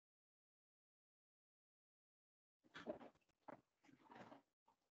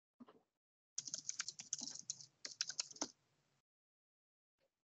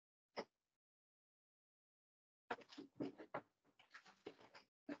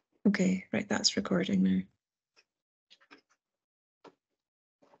Okay, right, that's recording now.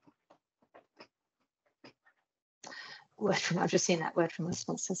 I've just seen that word from my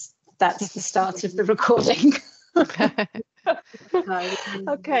sponsors. That's the start of the recording. Okay,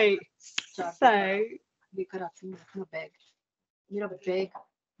 so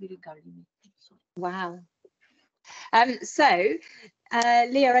wow.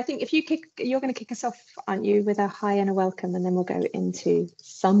 Leah, I think if you're going to kick us off, aren't you, with a hi and a welcome, and then we'll go into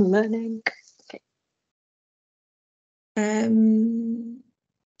some learning. Okay.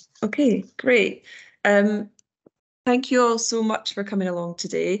 Okay, great. Thank you all so much for coming along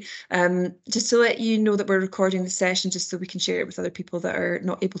today. Just to let you know that we're recording the session just so we can share it with other people that are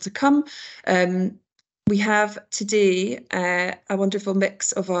not able to come. We have today a wonderful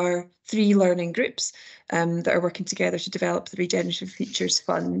mix of our 3 learning groups that are working together to develop the Regenerative Futures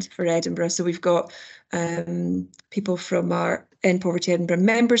Fund for Edinburgh. So we've got people from our Poverty Edinburgh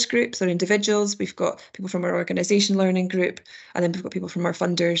Members Group, so individuals. We've got people from our Organisational Learning Group, and then we've got people from our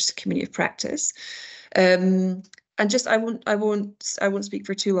funders Community of Practice. And just I won't speak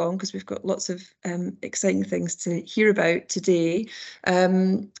for too long because we've got lots of exciting things to hear about today.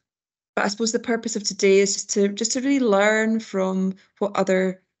 But I suppose the purpose of today is just to really learn from what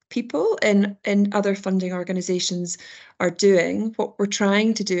other people in other funding organisations are doing. What we're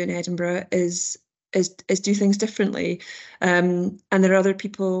trying to do in Edinburgh is do things differently, and there are other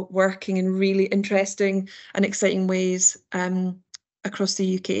people working in really interesting and exciting ways across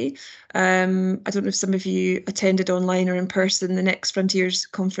the UK. I don't know if some of you attended online or in person the Next Frontiers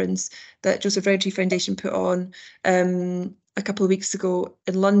conference that Joseph Redry Foundation put on a couple of weeks ago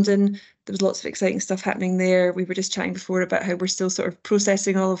in London. There was lots of exciting stuff happening there. We were just chatting before about how we're still sort of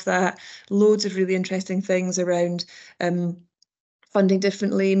processing all of that. Loads of really interesting things around funding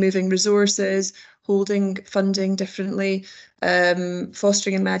differently, moving resources, holding funding differently,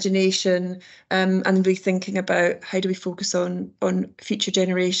 fostering imagination, and really thinking about how do we focus on future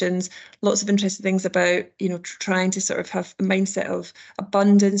generations. Lots of interesting things about, you know, trying to sort of have a mindset of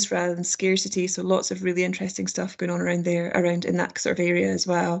abundance rather than scarcity. So lots of really interesting stuff going on around in that sort of area as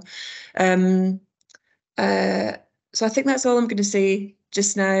well. So I think that's all I'm going to say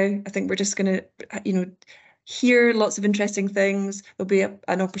just now. I think we're just going to, you know, hear lots of interesting things. There'll be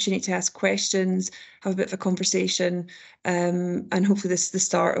an opportunity to ask questions, have a bit of a conversation, and hopefully this is the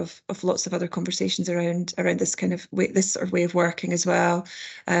start of lots of other conversations around this kind of way, this sort of way of working as well.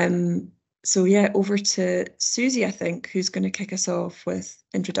 So yeah, over to Susie, I think, who's going to kick us off with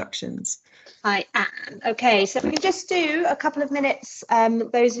introductions. I am. Okay, so we can just do a couple of minutes,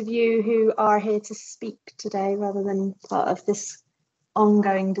 those of you who are here to speak today rather than part of this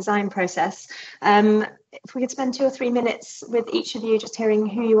ongoing design process. If we could spend 2 or 3 minutes with each of you, just hearing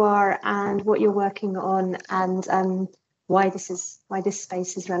who you are and what you're working on, and why this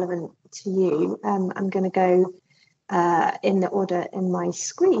space is relevant to you. I'm going to go in the order in my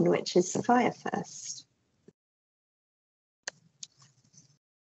screen, which is Sophia first.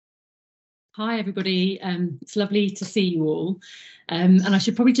 Hi everybody, it's lovely to see you all, and I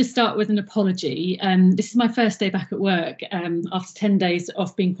should probably just start with an apology. This is my first day back at work after 10 days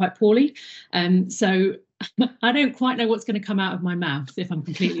off being quite poorly, so I don't quite know what's going to come out of my mouth, if I'm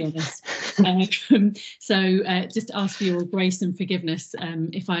completely honest. So just ask for your grace and forgiveness.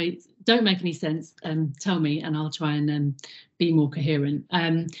 If I don't make any sense, tell me and I'll try and be more coherent.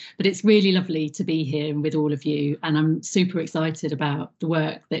 But it's really lovely to be here with all of you, and I'm super excited about the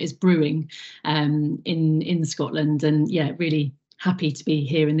work that is brewing in Scotland, and yeah, really happy to be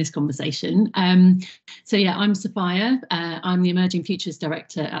here in this conversation. So yeah, I'm Sophia. I'm the Emerging Futures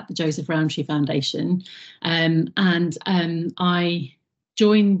Director at the Joseph Rowntree Foundation, and I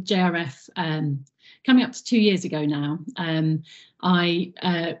joined JRF coming up to 2 years ago now. I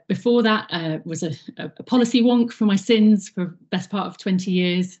before that was a policy wonk for my sins for the best part of 20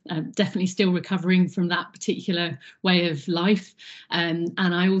 years, definitely still recovering from that particular way of life. And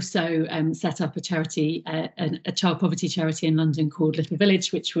I also set up a charity, a child poverty charity in London called Little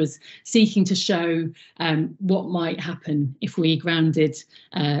Village, which was seeking to show what might happen if we grounded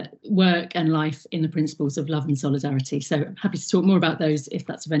work and life in the principles of love and solidarity. So I'm happy to talk more about those if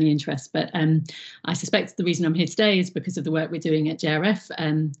that's of any interest. But I suspect the reason I'm here today is because of the work we're doing at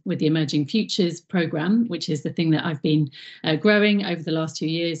JRF with the Emerging Futures programme, which is the thing that I've been growing over the last 2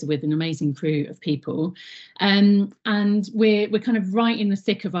 years with an amazing crew of people. And we're kind of right in the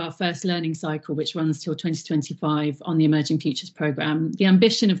thick of our first learning cycle, which runs till 2025 on the Emerging Futures programme. The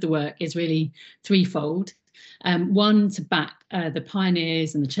ambition of the work is really threefold. One, to back the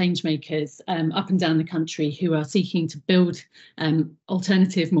pioneers and the change makers up and down the country who are seeking to build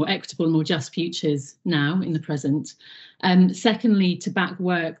alternative, more equitable, more just futures now in the present. Secondly, to back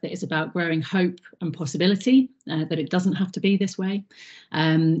work that is about growing hope and possibility, that it doesn't have to be this way.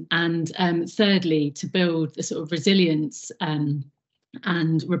 And thirdly, to build the sort of resilience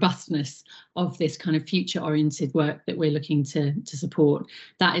and robustness of this kind of future-oriented work that we're looking to support.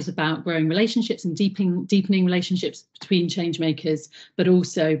 That is about growing relationships and deepening relationships between change makers, but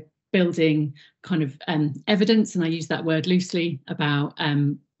also building kind of evidence, and I use that word loosely, about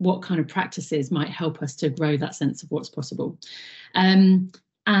what kind of practices might help us to grow that sense of what's possible. And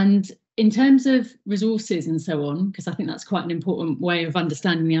in terms of resources and so on, because I think that's quite an important way of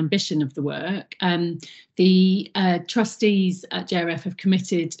understanding the ambition of the work, the trustees at JRF have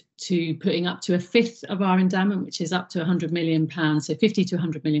committed to putting up to a fifth of our endowment, which is up to £100 million. So 50 to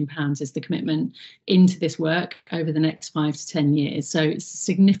 £100 million is the commitment into this work over the next 5 to 10 years. So it's a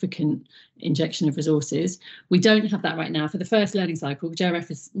significant injection of resources. We don't have that right now. For the first learning cycle, JRF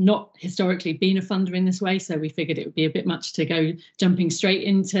has not historically been a funder in this way, so we figured it would be a bit much to go jumping straight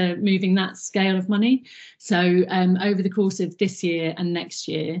into moving that scale of money. So over the course of this year and next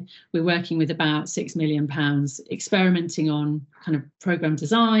year, we're working with about £6 million, experimenting on kind of programme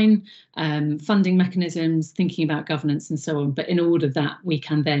design, funding mechanisms, thinking about governance and so on, but in order that we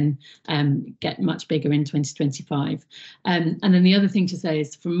can then get much bigger in 2025. And then the other thing to say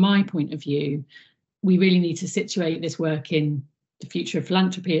is, from my point of view, we really need to situate this work in the future of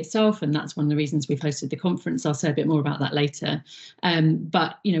philanthropy itself, and that's one of the reasons we've hosted the conference. I'll say a bit more about that later.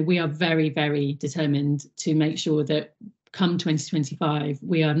 But you know, we are very, very determined to make sure that come 2025,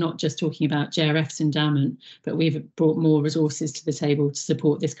 we are not just talking about JRF's endowment, but we've brought more resources to the table to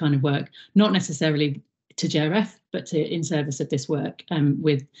support this kind of work, not necessarily to JRF, but in service of this work,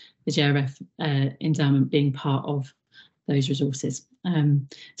 with the JRF endowment being part of those resources.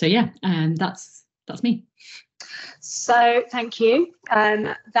 So yeah, and that's me. So thank you.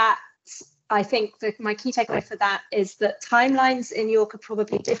 I think that my key takeaway for that is that timelines in York are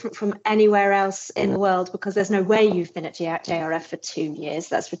probably different from anywhere else in the world, because there's no way you've been at JRF for 2 years.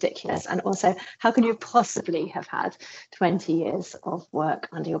 That's ridiculous. And also, how can you possibly have had 20 years of work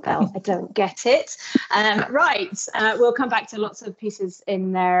under your belt? I don't get it. Right, we'll come back to lots of pieces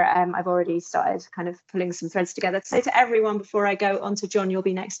in there. I've already started kind of pulling some threads together. To say to everyone before I go on to John, you'll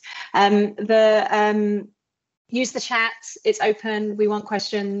be next. Use the chat, it's open, we want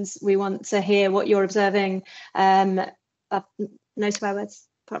questions, we want to hear what you're observing. No swear words,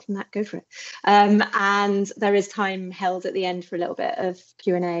 apart from that, go for it. And there is time held at the end for a little bit of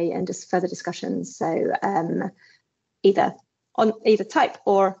Q&A and just further discussions. So either type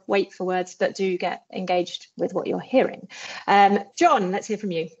or wait for words, but do get engaged with what you're hearing. John, let's hear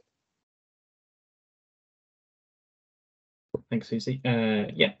from you. Thanks, Susie.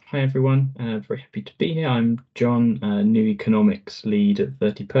 Yeah, hi everyone. Very happy to be here. I'm John, New Economics Lead at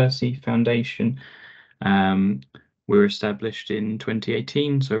 30 Percy Foundation. We were established in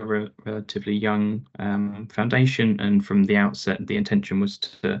 2018, so we're a relatively young foundation, and from the outset the intention was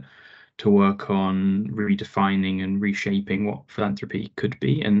to work on redefining and reshaping what philanthropy could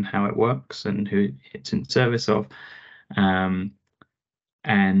be and how it works and who it's in service of. And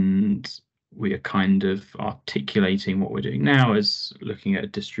we are kind of articulating what we're doing now as looking at a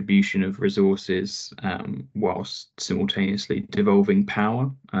distribution of resources whilst simultaneously devolving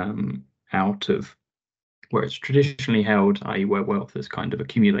power out of where it's traditionally held, i.e. where wealth has kind of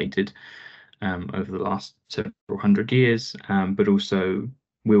accumulated over the last several hundred years, but also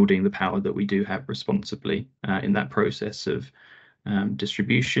wielding the power that we do have responsibly in that process of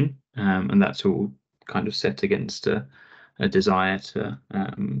distribution. And that's all kind of set against a desire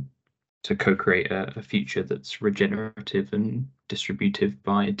to co-create a future that's regenerative and distributive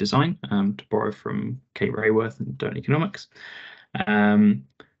by design, to borrow from Kate Rayworth and Don't Economics.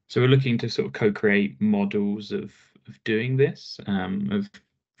 So we're looking to sort of co-create models of doing this, of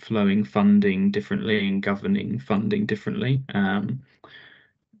flowing funding differently and governing funding differently. From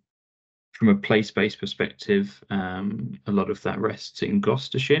a place-based perspective, a lot of that rests in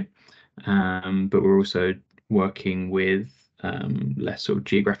Gloucestershire, but we're also working with less sort of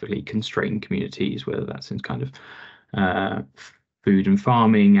geographically constrained communities, whether that's in kind of food and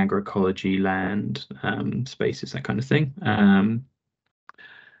farming, agroecology, land spaces, that kind of thing.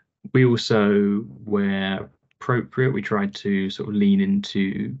 We also, where appropriate, we tried to sort of lean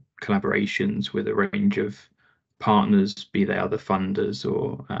into collaborations with a range of partners, be they other funders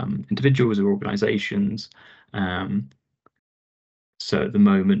or individuals or organisations. So at the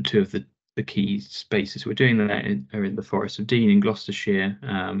moment, two of the key spaces we're doing that are in the Forest of Dean in Gloucestershire,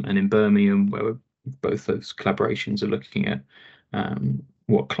 and in Birmingham, where we're both those collaborations are looking at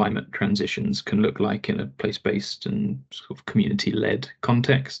what climate transitions can look like in a place-based and sort of community-led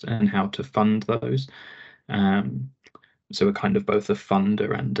context, and how to fund those. So we're kind of both a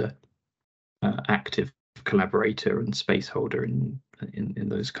funder and a active collaborator and space holder in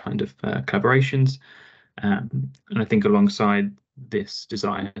those kind of collaborations. And I think alongside this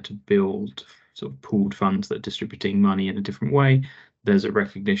desire to build sort of pooled funds that are distributing money in a different way, there's a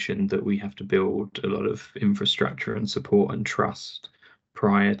recognition that we have to build a lot of infrastructure and support and trust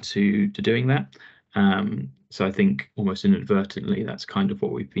prior to doing that. So I think almost inadvertently, that's kind of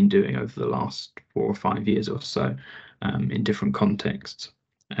what we've been doing over the last 4 or 5 years or so, in different contexts.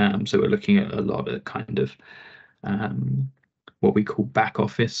 So we're looking at a lot of kind of what we call back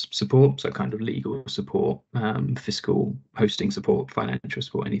office support, so kind of legal support, fiscal hosting support, financial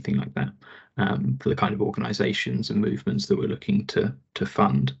support, anything like that, for the kind of organisations and movements that we're looking to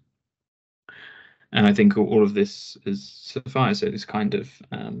fund. And I think all of this, as Sophia said, is kind of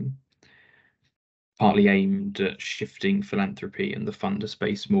partly aimed at shifting philanthropy and the funder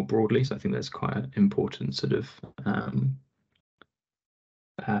space more broadly. So I think there's quite an important sort of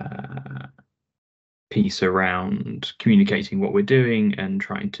piece around communicating what we're doing and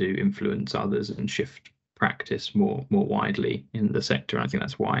trying to influence others and shift practice more widely in the sector. And I think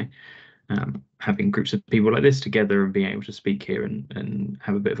that's why having groups of people like this together and being able to speak here and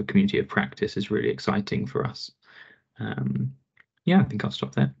have a bit of a community of practice is really exciting for us. Yeah, I think I'll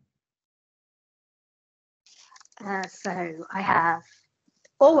stop there. So I have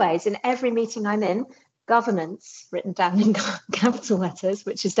always, in every meeting I'm in, governance written down in capital letters,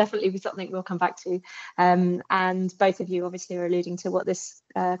 which is definitely something we'll come back to. And both of you obviously are alluding to what this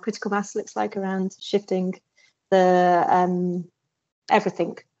critical mass looks like around shifting the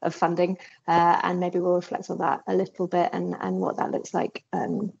everything of funding, and maybe we'll reflect on that a little bit and what that looks like,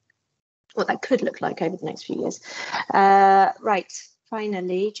 what that could look like over the next few years. Right,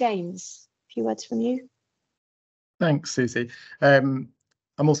 finally, James, a few words from you. Thanks, Susie.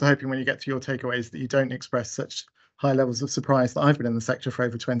 I'm also hoping when you get to your takeaways that you don't express such high levels of surprise that I've been in the sector for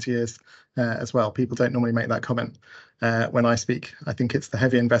over 20 years as well. People don't normally make that comment when I speak. I think it's the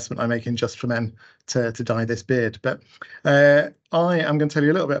heavy investment I make in Just for Men to dye this beard. But I am going to tell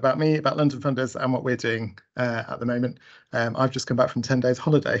you a little bit about me, about London Funders and what we're doing at the moment. I've just come back from 10 days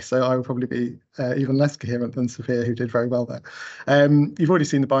holiday, so I will probably be even less coherent than Sophia, who did very well there. You've already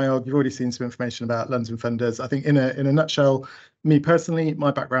seen the biog, you've already seen some information about London Funders. I think in a nutshell, me personally, my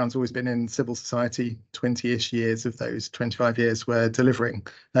background's always been in civil society. 20-ish years of those 25 years were delivering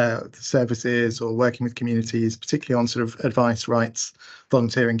services or working with communities, particularly on sort of advice, rights,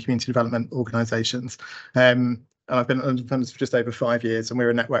 volunteering, community development organisations. And I've been at London Funders for just over 5 years, and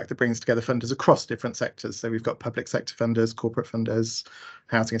we're a network that brings together funders across different sectors. So we've got public sector funders, corporate funders,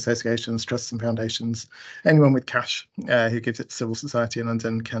 housing associations, trusts and foundations. Anyone with cash who gives it to civil society in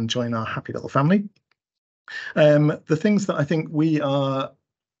London can join our happy little family. The things that I think we are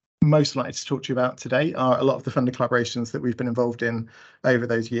most likely to talk to you about today are a lot of the funder collaborations that we've been involved in over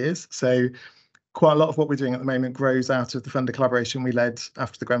those years. So quite a lot of what we're doing at the moment grows out of the funder collaboration we led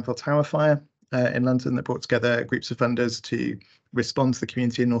after the Grenfell Tower fire in London, that brought together groups of funders to respond to the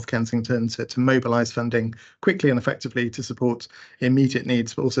community in North Kensington, to mobilise funding quickly and effectively to support immediate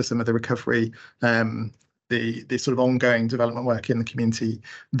needs, but also some of the recovery, the sort of ongoing development work in the community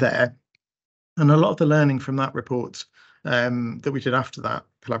there. And a lot of the learning from that report that we did after that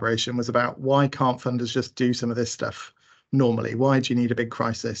collaboration was about why can't funders just do some of this stuff normally? Why do you need a big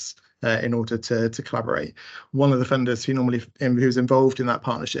crisis in order to collaborate? One of the funders who's involved in that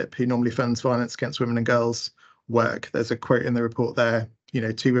partnership, who normally funds violence against women and girls work, there's a quote in the report there,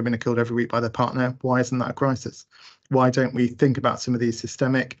 2 women are killed every week by their partner. Why isn't that a crisis? Why don't we think about some of these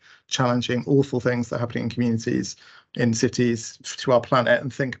systemic, challenging, awful things that are happening in communities, in cities, to our planet,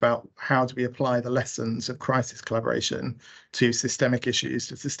 and think about how do we apply the lessons of crisis collaboration to systemic issues,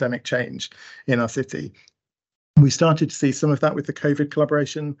 to systemic change in our city? We started to see some of that with the COVID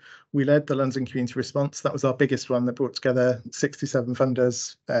collaboration. We led the London Community Response. That was our biggest one, that brought together 67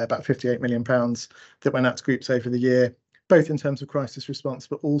 funders, about £58 million that went out to groups over the year, both in terms of crisis response,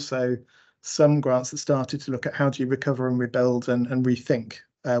 but also some grants that started to look at how do you recover and rebuild and rethink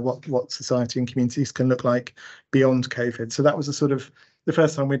what society and communities can look like beyond COVID. So that was the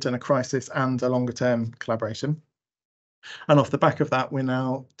first time we'd done a crisis and a longer term collaboration. And off the back of that, we're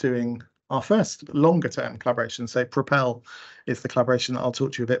now doing our first longer term collaboration. So Propel is the collaboration that I'll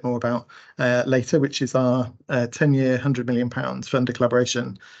talk to you a bit more about later, which is our 10-year, £100 million funder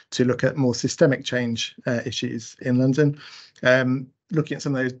collaboration to look at more systemic change issues in London. Looking at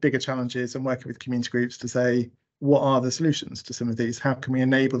some of those bigger challenges and working with community groups to say, what are the solutions to some of these? How can we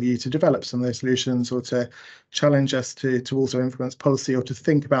enable you to develop some of those solutions, or to challenge us to also influence policy, or to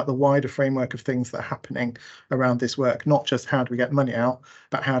think about the wider framework of things that are happening around this work, not just how do we get money out,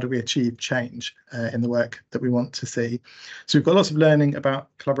 but how do we achieve change in the work that we want to see. So we've got lots of learning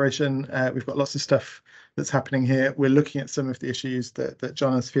about collaboration. We've got lots of stuff that's happening here. We're looking at some of the issues that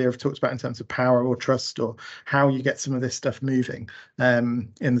John and Sophia have talked about in terms of power or trust, or how you get some of this stuff moving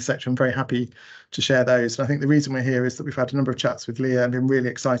in the sector. I'm very happy to share those. And I think the reason we're here is that we've had a number of chats with Leah and been really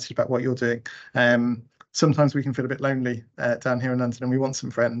excited about what you're doing. Sometimes we can feel a bit lonely down here in London, and we want some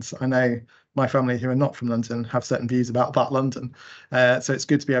friends. I know my family who are not from London have certain views about that London. So it's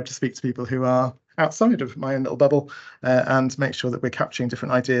good to be able to speak to people who are outside of my own little bubble and make sure that we're capturing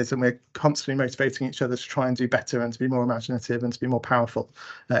different ideas, and we're constantly motivating each other to try and do better and to be more imaginative and to be more powerful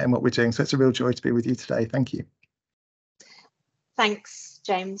in what we're doing. So it's a real joy to be with you today. Thank you. Thanks,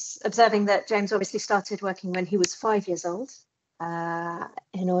 James. Observing that James obviously started working when he was 5 years old.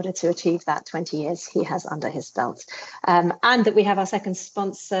 In order to achieve that 20 years he has under his belt. And that we have our second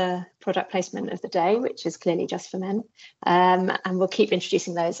sponsor product placement of the day, which is clearly Just for Men. And we'll keep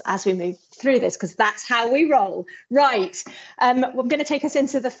introducing those as we move through this, because that's how we roll. Right, I'm going to take us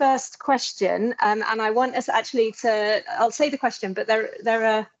into the first question. And I want us actually to, I'll say the question, but there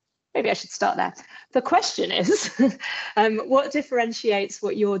are, maybe I should start there. The question is, what differentiates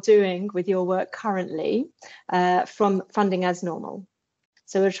what you're doing with your work currently from funding as normal?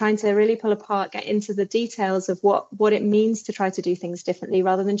 So we're trying to really pull apart, get into the details of what it means to try to do things differently,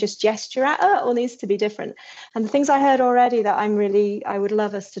 rather than just gesture at, oh, it all needs to be different. And the things I heard already that I would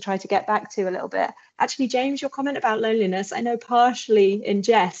love us to try to get back to a little bit. Actually, James, your comment about loneliness, I know partially in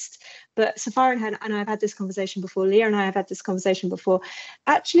jest, but Safar and I have had this conversation before, Leah and I have had this conversation before.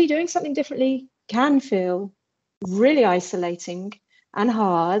 Actually doing something differently can feel really isolating and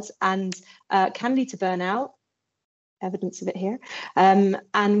hard, and can lead to burnout. Evidence of it here.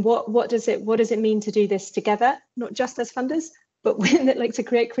 And what does it mean to do this together, not just as funders, but with, like, to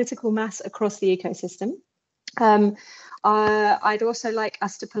create critical mass across the ecosystem? I'd also like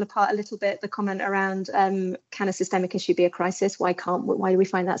us to pull apart a little bit the comment around can a systemic issue be a crisis? Why do we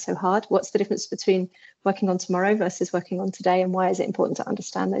find that so hard? What's the difference between working on tomorrow versus working on today, and why is it important to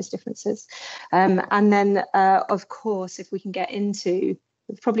understand those differences? And then, of course, if we can get into,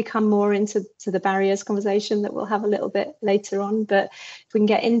 we'll probably come more into the barriers conversation that we'll have a little bit later on, but if we can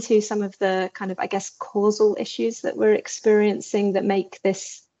get into some of the kind of, I guess, causal issues that we're experiencing that make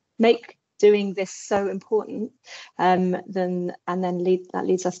doing this so important, that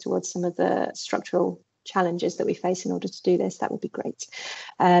leads us towards some of the structural challenges that we face in order to do this. That would be great.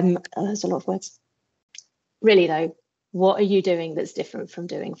 There's a lot of words. Really though, what are you doing that's different from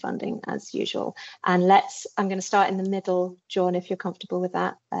doing funding as usual? And I'm going to start in the middle, John, if you're comfortable with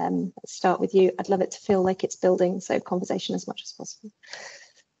that. Let's start with you. I'd love it to feel like it's building, so conversation as much as possible.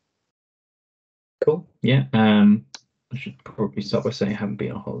 Cool. Yeah. I should probably start by saying I haven't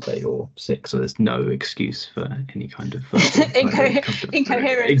been on holiday or sick, so there's no excuse for any kind of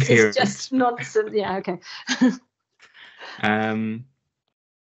incoherence is just nonsense. Yeah, okay.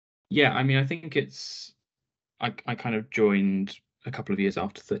 Yeah, I mean, I think I kind of joined a couple of years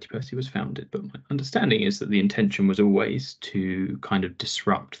after 30 Percy was founded, but my understanding is that the intention was always to kind of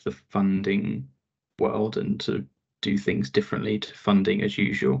disrupt the funding world and to do things differently to funding as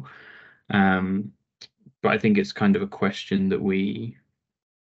usual. But I think it's kind of a question that we're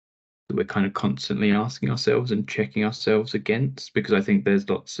kind of constantly asking ourselves and checking ourselves against, because I think there's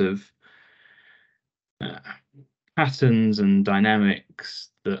lots of patterns and dynamics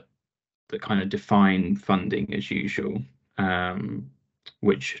that kind of define funding as usual,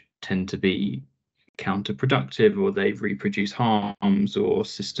 which tend to be counterproductive, or they reproduce harms or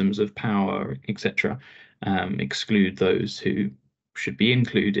systems of power, etc., exclude those who should be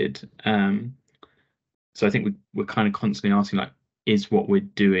included. So I think we're kind of constantly asking, like, is what we're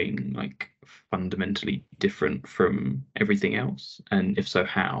doing like fundamentally different from everything else? And if so,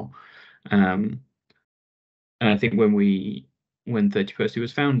 how? And I think when 30 Percy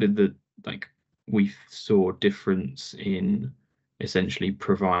was founded, that like we saw difference in essentially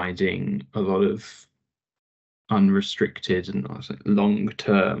providing a lot of unrestricted and long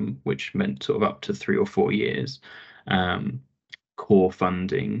term, which meant sort of up to 3 or 4 years, core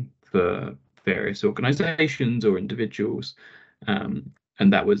funding for various organizations or individuals, and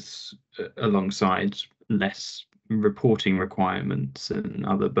that was alongside less reporting requirements and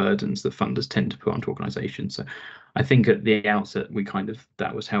other burdens that funders tend to put onto organizations. So I think at the outset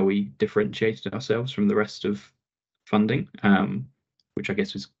that was how we differentiated ourselves from the rest of funding, which I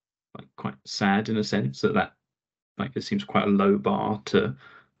guess was like quite sad in a sense that like it seems quite a low bar to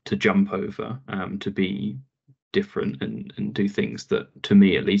jump over, to be different and do things that, to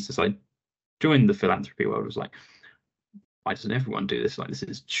me at least, as I joined the philanthropy world, was like, why doesn't everyone do this? Like, this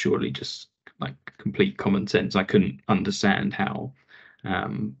is surely just like complete common sense. I couldn't understand how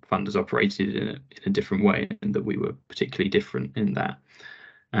funders operated in a different way, and that we were particularly different in that.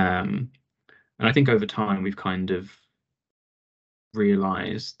 And I think over time we've kind of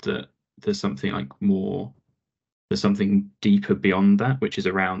realized that there's something deeper beyond that, which is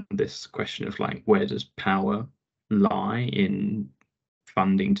around this question of like, where does power lie in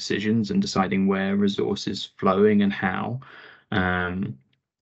funding decisions and deciding where resources flowing and how.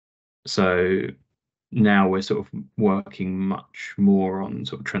 So now we're sort of working much more on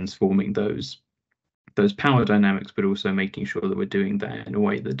sort of transforming those power dynamics, but also making sure that we're doing that in a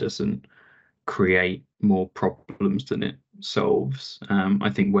way that doesn't create more problems than it solves. I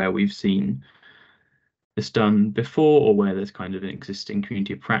think where we've seen this done before, or where there's kind of an existing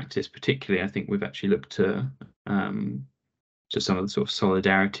community of practice, particularly, I think we've actually looked to some of the sort of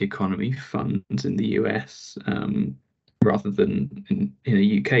solidarity economy funds in the US, rather than in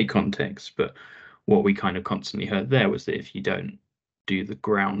a UK context. But what we kind of constantly heard there was that if you don't do the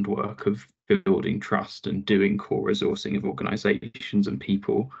groundwork of building trust and doing core resourcing of organisations and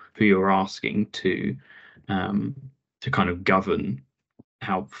people who you're asking to kind of govern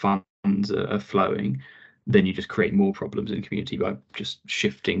how funds are flowing, then you just create more problems in the community by just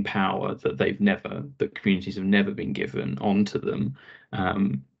shifting power that communities have never been given onto them,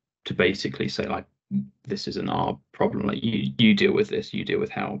 to basically say, like, this isn't our problem, like you deal with this, you deal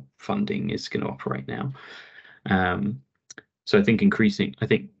with how funding is going to operate now. So I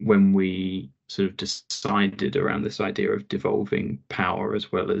think when we sort of decided around this idea of devolving power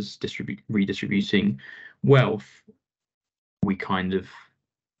as well as redistributing wealth,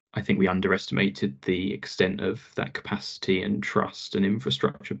 I think we underestimated the extent of that capacity and trust and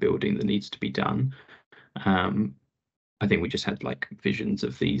infrastructure building that needs to be done. I think we just had like visions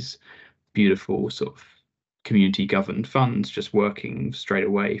of these beautiful sort of community governed funds just working straight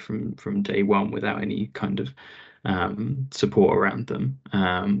away from day one without any kind of support around them.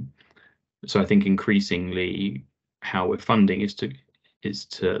 So I think increasingly how we're funding is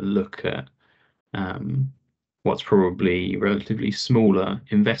to look at what's probably relatively smaller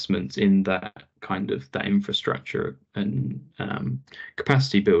investments in that infrastructure and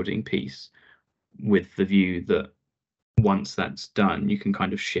capacity building piece, with the view that once that's done, you can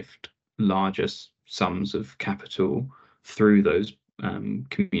kind of shift larger sums of capital through those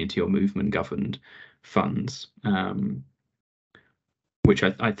community or movement governed funds, which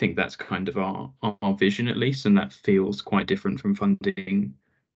I think that's kind of our vision, at least, and that feels quite different from funding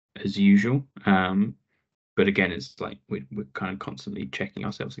as usual. But again, it's like we're kind of constantly checking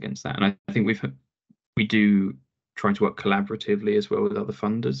ourselves against that, and I think we do try to work collaboratively as well with other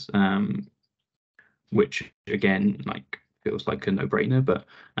funders, which again like feels like a no-brainer, but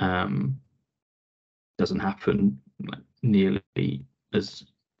doesn't happen like nearly as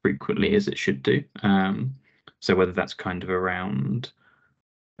frequently as it should do. So whether that's kind of around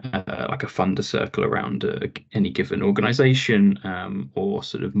like a funder circle around any given organisation, or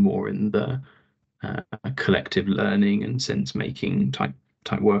sort of more in the collective learning and sense making type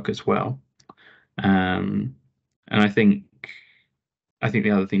work as well. And I think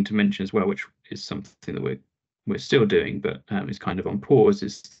the other thing to mention as well, which is something that we're still doing, but is kind of on pause,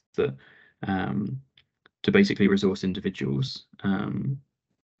 is that to basically resource individuals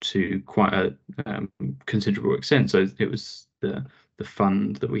to quite a considerable extent. So it was the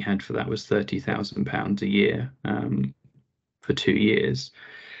fund that we had for that was £30,000 a year for 2 years.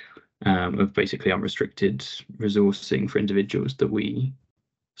 Of basically unrestricted resourcing for individuals that we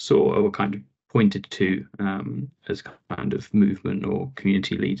saw or kind of pointed to as kind of movement or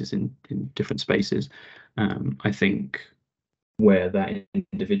community leaders in different spaces. I think where that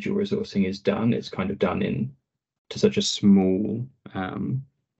individual resourcing is done, it's kind of done to such a small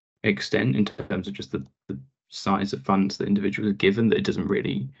extent in terms of just the size of funds that individuals are given, that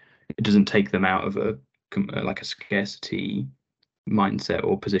it doesn't take them out of a scarcity mindset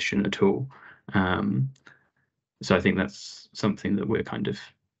or position at all. So I think that's something that we're kind of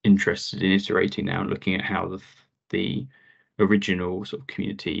interested in iterating now, and looking at how the original sort of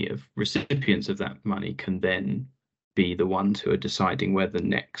community of recipients of that money can then be the ones who are deciding where the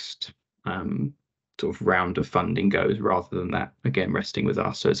next sort of round of funding goes, rather than that again resting with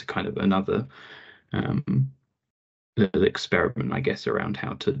us. So it's a kind of another little experiment, I guess, around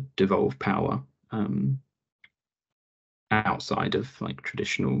how to devolve power outside of like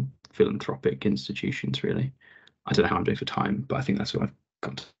traditional philanthropic institutions, really. I don't know how I'm doing for time, but I think that's what I've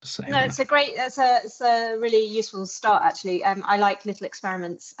got to say. No, it's a really useful start, actually. I like little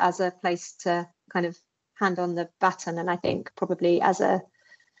experiments as a place to kind of hand on the baton, and I think probably as a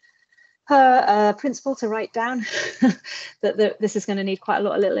principle to write down that this is going to need quite a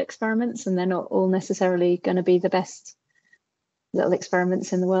lot of little experiments, and they're not all necessarily going to be the best little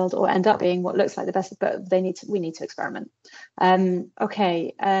experiments in the world or end up being what looks like the best, but we need to experiment.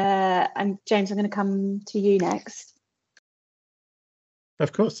 Okay, and James, I'm going to come to you next.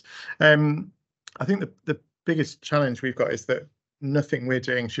 Of course. I think the biggest challenge we've got is that nothing we're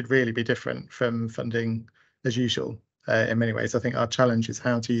doing should really be different from funding as usual. In many ways, I think our challenge is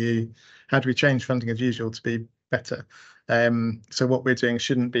how do we change funding as usual to be better? So what we're doing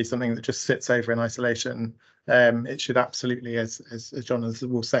shouldn't be something that just sits over in isolation. It should absolutely, as John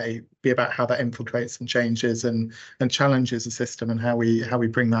will say, be about how that infiltrates and changes and challenges the system, and how we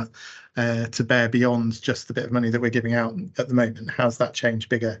bring that to bear beyond just the bit of money that we're giving out at the moment. How's that change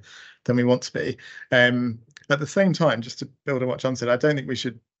bigger than we want to be? At the same time, just to build on what John said, I don't think we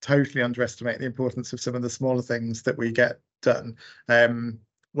should totally underestimate the importance of some of the smaller things that we get done.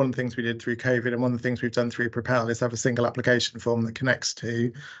 One of the things we did through COVID, and one of the things we've done through Propel, is have a single application form that connects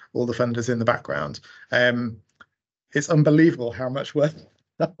to all the funders in the background. It's unbelievable how much work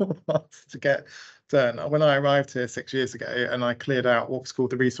that was to get done. When I arrived here 6 years ago, and I cleared out what was called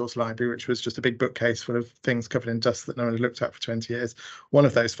the resource library, which was just a big bookcase full of things covered in dust that no one had looked at for 20 years. One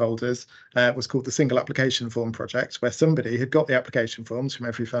of those folders was called the Single Application Form Project, where somebody had got the application forms from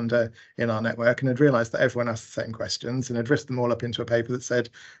every funder in our network and had realised that everyone asked the same questions, and had written them all up into a paper that said,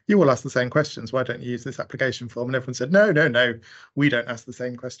 you all ask the same questions, why don't you use this application form? And everyone said, no, we don't ask the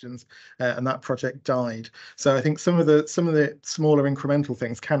same questions, and that project died. So I think some of the smaller incremental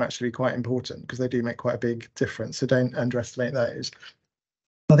things can actually be quite important, because they do make quite a big difference, so don't underestimate those.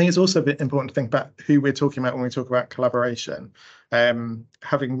 I think it's also a bit important to think about who we're talking about when we talk about collaboration.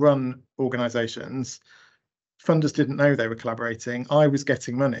 Having run organisations, funders didn't know they were collaborating. I was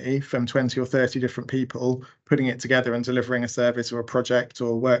getting money from 20 or 30 different people, putting it together and delivering a service or a project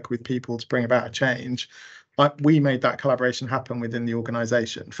or work with people to bring about a change. We made that collaboration happen within the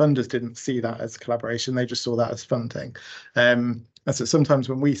organisation. Funders didn't see that as collaboration, they just saw that as funding. And so sometimes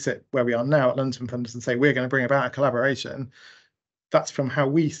when we sit where we are now at London Funders and say we're going to bring about a collaboration, that's from how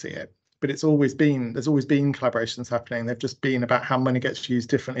we see it. But there's always been collaborations happening. They've just been about how money gets used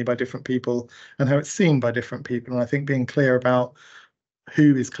differently by different people and how it's seen by different people. And I think being clear about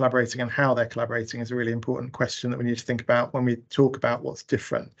who is collaborating and how they're collaborating is a really important question that we need to think about when we talk about what's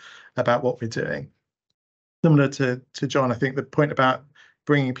different about what we're doing. Similar to John, I think the point about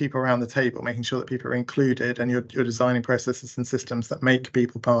bringing people around the table, making sure that people are included, and you're designing processes and systems that make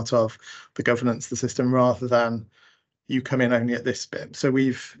people part of the governance, the system, rather than you come in only at this bit. So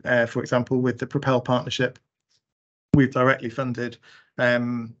we've, for example, with the Propel partnership, we've directly funded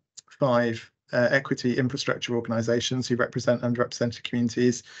 5 equity infrastructure organisations who represent underrepresented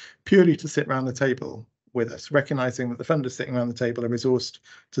communities, purely to sit around the table with us, recognising that the funders sitting around the table are resourced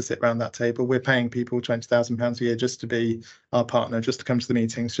to sit around that table. We're paying people £20,000 a year just to be our partner, just to come to the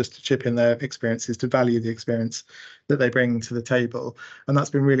meetings, just to chip in their experiences, to value the experience that they bring to the table. And that's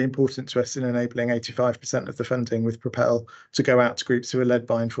been really important to us in enabling 85% of the funding with Propel to go out to groups who are led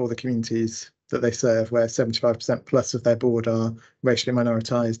by and for the communities that they serve, where 75% plus of their board are racially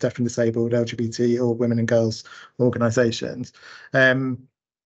minoritised, deaf and disabled, LGBT or women and girls organisations.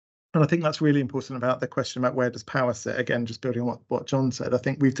 And I think that's really important about the question about where does power sit. Again, just building on what John said, I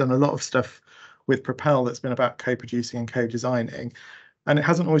think we've done a lot of stuff with Propel that's been about co-producing and co-designing, and it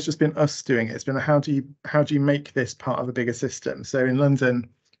hasn't always just been us doing it. It's been how do you make this part of a bigger system. So in London,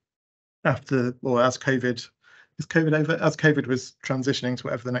 as COVID was transitioning to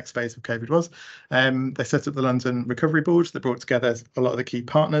whatever the next phase of COVID was, they set up the London Recovery Board that brought together a lot of the key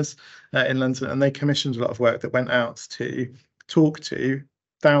partners in London, and they commissioned a lot of work that went out to talk to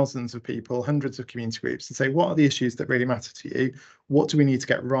thousands of people, hundreds of community groups, and say, what are the issues that really matter to you? What do we need to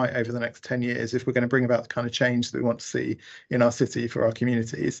get right over the next 10 years if we're going to bring about the kind of change that we want to see in our city for our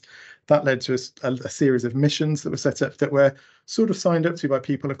communities? That led to a series of missions that were set up that were sort of signed up to by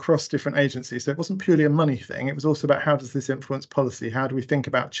people across different agencies. So it wasn't purely a money thing. It was also about how does this influence policy? How do we think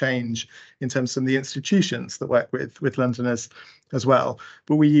about change in terms of some of the institutions that work with Londoners as well?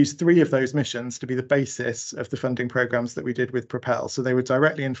 But we used 3 of those missions to be the basis of the funding programmes that we did with Propel. So they were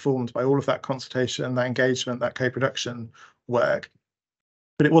directly informed by all of that consultation, that engagement, that co-production work.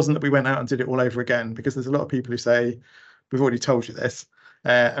 But it wasn't that we went out and did it all over again, because there's a lot of people who say, we've already told you this.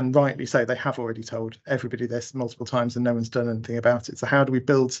 And rightly so, they have already told everybody this multiple times and no one's done anything about it. So how do we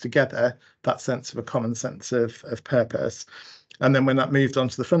build together that sense of a common sense of purpose? And then when that moved on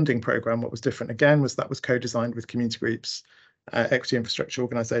to the funding programme, what was different again was that was co-designed with community groups, equity infrastructure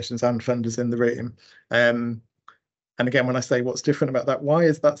organisations and funders in the room. And And again, when I say what's different about that, why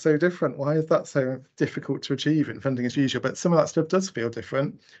is that so different? Why is that so difficult to achieve in funding as usual? But some of that stuff does feel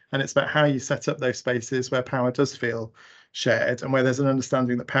different. And it's about how you set up those spaces where power does feel shared and where there's an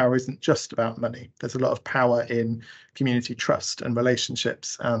understanding that power isn't just about money. There's a lot of power in community trust and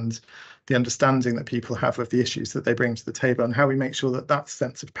relationships and the understanding that people have of the issues that they bring to the table, and how we make sure that that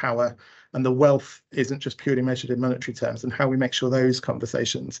sense of power and the wealth isn't just purely measured in monetary terms, and how we make sure those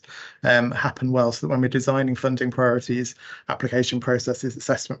conversations happen well, so that when we're designing funding priorities, application processes,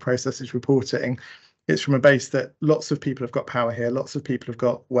 assessment processes, reporting, it's from a base that lots of people have got power here, lots of people have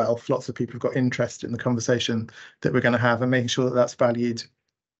got wealth, lots of people have got interest in the conversation that we're going to have, and making sure that that's valued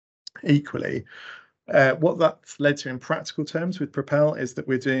equally. What that's led to in practical terms with Propel is that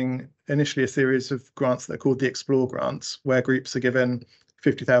we're doing initially a series of grants that are called the Explore grants, where groups are given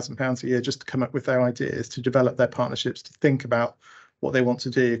 £50,000 a year just to come up with their ideas, to develop their partnerships, to think about what they want to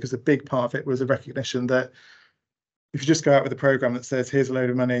do, because a big part of it was a recognition that if you just go out with a programme that says, here's a load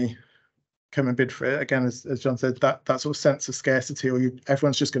of money, come and bid for it, again, as John said, that sort of sense of scarcity, or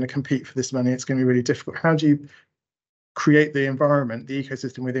everyone's just going to compete for this money, it's going to be really difficult. How do you create the environment, the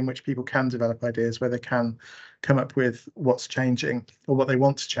ecosystem within which people can develop ideas, where they can come up with what's changing or what they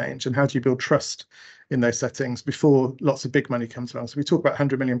want to change, and how do you build trust in those settings before lots of big money comes along? So we talk about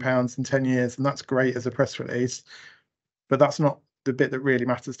 £100 million in 10 years, and that's great as a press release, but that's not the bit that really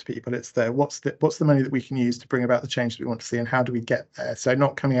matters to people. It's what's the money that we can use to bring about the change that we want to see, and how do we get there? So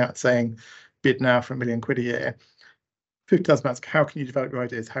not coming out saying bid now for £1 million a year. £50,000, how can you develop your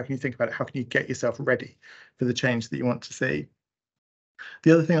ideas? How can you think about it? How can you get yourself ready for the change that you want to see?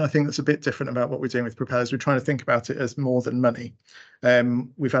 The other thing I think that's a bit different about what we're doing with Propel is we're trying to think about it as more than money.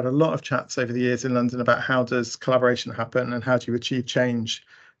 We've had a lot of chats over the years in London about how does collaboration happen and how do you achieve change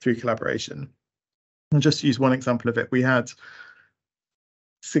through collaboration. I'll just use one example of it. We had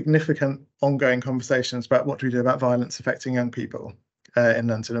significant ongoing conversations about what do we do about violence affecting young people in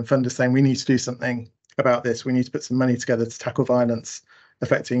London, and funders saying we need to do something about this. We need to put some money together to tackle violence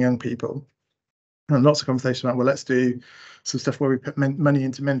affecting young people. And lots of conversation about, well, let's do some stuff where we put money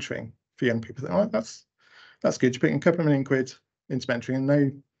into mentoring for young people. Oh, that's good. You're putting a couple of £1 million into mentoring, and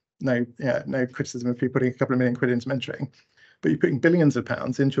no criticism of people putting a couple of £1 million into mentoring, but you're putting billions of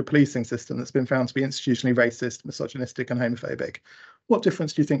pounds into a policing system that's been found to be institutionally racist, misogynistic and homophobic. What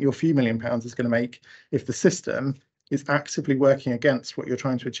difference do you think your few £1 million is going to make if the system is actively working against what you're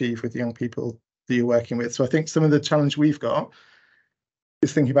trying to achieve with the young people that you're working with? So I think some of the challenge we've got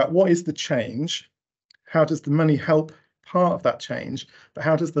is thinking about what is the change, how does the money help part of that change, but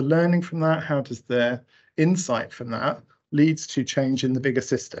how does the learning from that, how does the insight from that leads to change in the bigger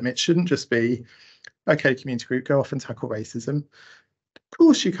system? It shouldn't just be, okay, community group, go off and tackle racism. Of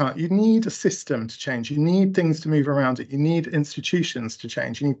course you can't. You need a system to change. You need things to move around it. You need institutions to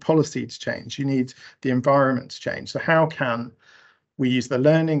change. You need policy to change. You need the environment to change. So how can we use the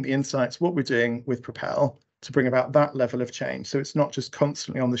learning, the insights, what we're doing with Propel to bring about that level of change, so it's not just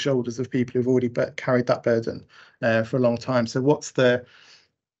constantly on the shoulders of people who've already carried that burden for a long time? So what's the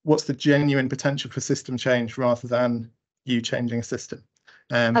genuine potential for system change rather than you changing a system?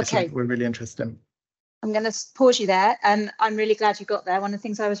 It's something we're really interested in. I'm going to pause you there, and I'm really glad you got there. One of the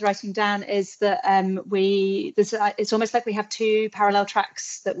things I was writing down is that it's almost like we have two parallel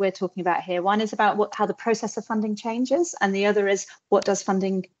tracks that we're talking about here. One is about how the process of funding changes, and the other is what is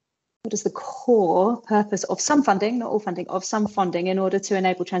the core purpose of some funding, not all funding, of some funding in order to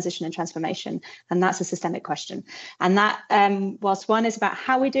enable transition and transformation. And that's a systemic question. And that, whilst one is about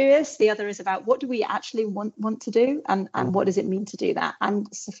how we do this, the other is about what do we actually want to do, and what does it mean to do that? And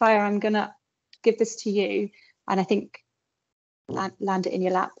Sophia, I'm going to give this to you, and I think land it in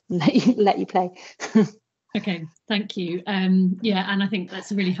your lap and let you play. Okay, thank you. Yeah, and I think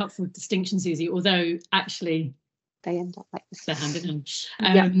that's a really helpful distinction, Susie, although actually they end up like this. They're hand in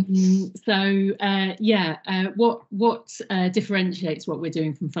hand. What differentiates what we're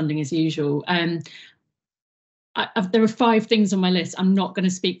doing from funding as usual? There are 5 things on my list. I'm not going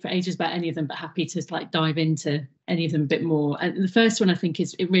to speak for ages about any of them, but happy to dive into any of them a bit more. And the first one, I think,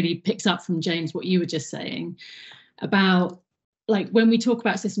 is it really picks up from James what you were just saying about when we talk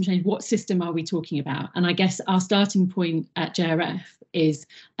about system change, what system are we talking about? And I guess our starting point at JRF is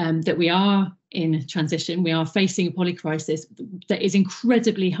that we are in transition. We are facing a polycrisis that is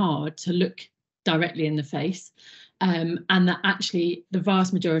incredibly hard to look directly in the face, and that actually the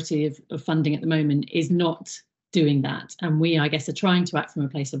vast majority of funding at the moment is not doing that. And we, I guess, are trying to act from a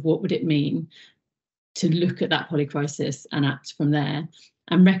place of what would it mean to look at that polycrisis and act from there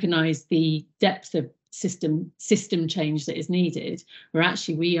and recognise the depth of system change that is needed, where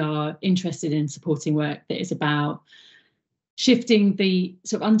actually we are interested in supporting work that is about shifting the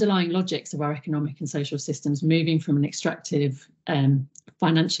sort of underlying logics of our economic and social systems, moving from an extractive,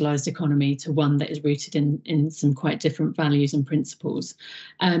 financialized economy to one that is rooted in some quite different values and principles.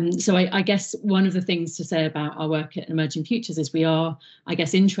 So I guess one of the things to say about our work at Emerging Futures is we are, I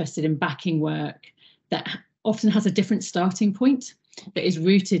guess, interested in backing work that often has a different starting point, that is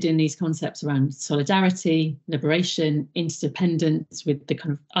rooted in these concepts around solidarity, liberation, interdependence with the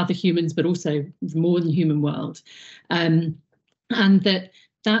kind of other humans, but also the more than human world. And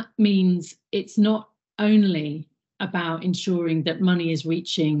that means it's not only about ensuring that money is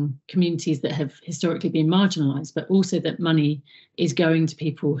reaching communities that have historically been marginalised, but also that money is going to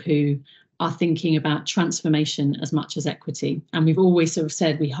people who are thinking about transformation as much as equity. And we've always sort of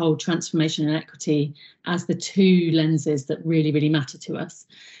said we hold transformation and equity as the two lenses that really, really matter to us.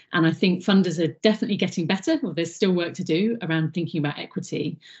 And I think funders are definitely getting better, or there's still work to do around thinking about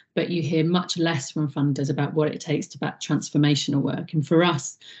equity, but you hear much less from funders about what it takes to back transformational work. And for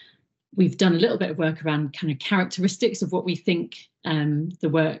us, we've done a little bit of work around kind of characteristics of what we think the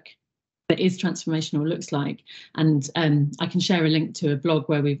work that is transformational looks like. And I can share a link to a blog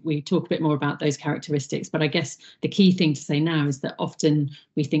where we talk a bit more about those characteristics. But I guess the key thing to say now is that often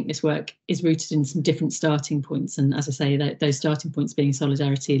we think this work is rooted in some different starting points. And as I say, those starting points being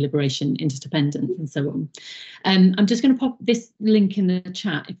solidarity, liberation, interdependence, and so on. I'm just going to pop this link in the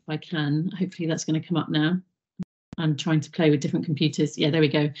chat if I can. Hopefully that's going to come up now. I'm trying to play with different computers. Yeah, there we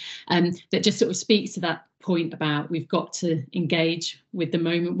go. That just sort of speaks to that point about we've got to engage with the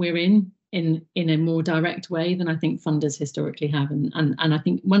moment we're in a more direct way than I think funders historically have. And I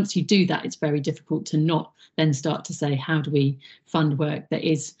think once you do that, it's very difficult to not then start to say, how do we fund work that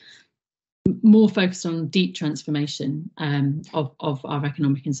is more focused on deep transformation of our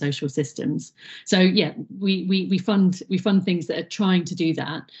economic and social systems. So yeah, we fund things that are trying to do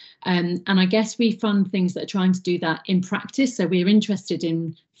that, and I guess we fund things that are trying to do that in practice. So we're interested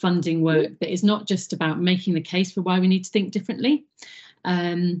in funding work that is not just about making the case for why we need to think differently,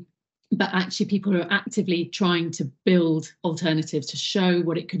 but actually people are actively trying to build alternatives to show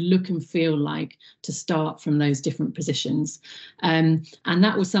what it could look and feel like to start from those different positions. And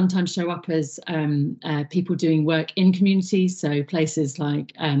that will sometimes show up as people doing work in communities, so places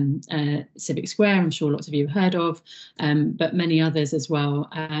like Civic Square, I'm sure lots of you have heard of, but many others as well.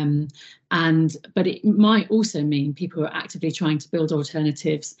 But it might also mean people are actively trying to build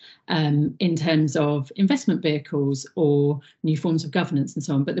alternatives in terms of investment vehicles or new forms of governance and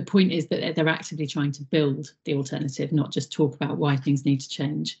so on. But the point is that they're actively trying to build the alternative, not just talk about why things need to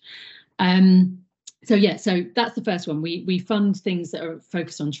change. So yeah, so that's the first one. We fund things that are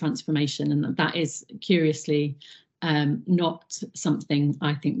focused on transformation, and that is curiously not something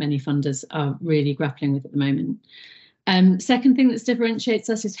I think many funders are really grappling with at the moment. Second thing that differentiates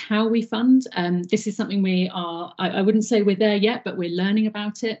us is how we fund. This is something we are, I wouldn't say we're there yet, but we're learning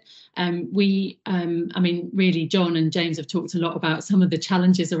about it. I mean, really, John and James have talked a lot about some of the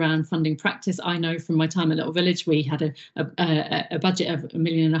challenges around funding practice. I know from my time at Little Village, we had a budget of £1.5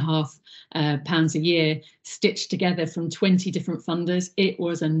 million a year stitched together from 20 different funders. It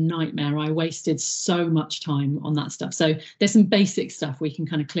was a nightmare. I wasted so much time on that stuff. So there's some basic stuff we can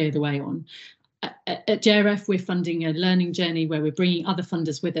kind of clear the way on. At JRF, we're funding a learning journey where we're bringing other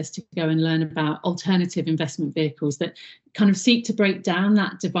funders with us to go and learn about alternative investment vehicles that kind of seek to break down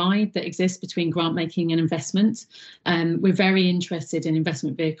that divide that exists between grant making and investment. We're very interested in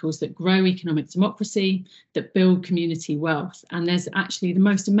investment vehicles that grow economic democracy, that build community wealth. And there's actually the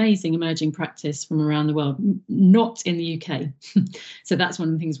most amazing emerging practice from around the world, not in the UK. So that's one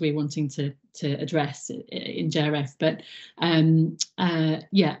of the things we're wanting to address in JRF. But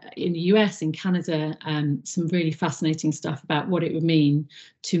yeah, in the US, in Canada, some really fascinating stuff about what it would mean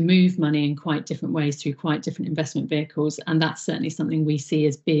to move money in quite different ways through quite different investment vehicles. And that's certainly something we see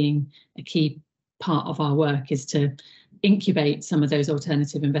as being a key part of our work, is to incubate some of those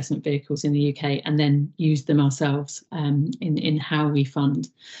alternative investment vehicles in the UK and then use them ourselves in how we fund.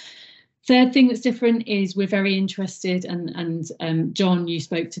 Third thing that's different is we're very interested, and John, you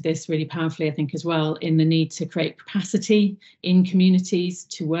spoke to this really powerfully, I think, as well, in the need to create capacity in communities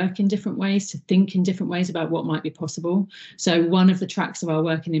to work in different ways, to think in different ways about what might be possible. So one of the tracks of our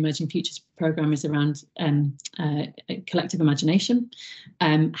work in the Emerging Futures programme is around collective imagination.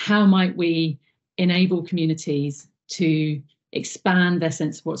 How might we enable communities to expand their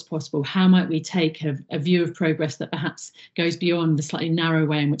sense of what's possible? How might we take a view of progress that perhaps goes beyond the slightly narrow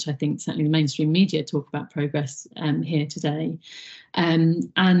way in which I think certainly the mainstream media talk about progress here today?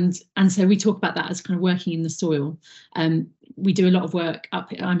 And so we talk about that as kind of working in the soil. We do a lot of work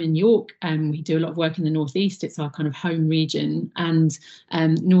I'm in York, and we do a lot of work in the Northeast. It's our kind of home region, and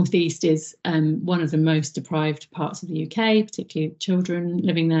Northeast is one of the most deprived parts of the UK, particularly children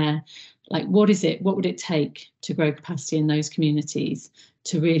living there. Like, what would it take to grow capacity in those communities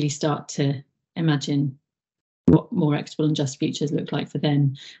to really start to imagine what more equitable and just futures look like for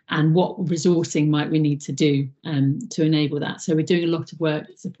them, and what resourcing might we need to do to enable that? So we're doing a lot of work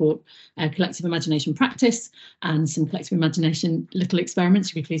to support collective imagination practice and some collective imagination little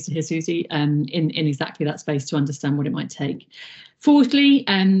experiments. You'll be pleased to hear, Susie, in exactly that space to understand what it might take. Fourthly,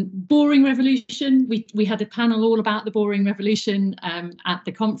 boring revolution. We had a panel all about the boring revolution at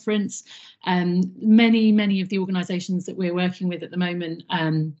the conference. Many of the organisations that we're working with at the moment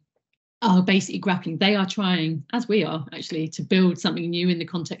are basically grappling. They are trying, as we are actually, to build something new in the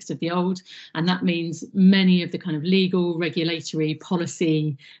context of the old. And that means many of the kind of legal, regulatory,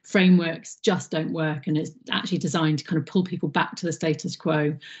 policy frameworks just don't work. And it's actually designed to kind of pull people back to the status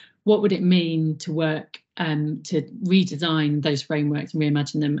quo. What would it mean to work to redesign those frameworks and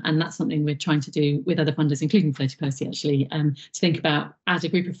reimagine them? And that's something we're trying to do with other funders, including Floating Policy, actually, to think about, as a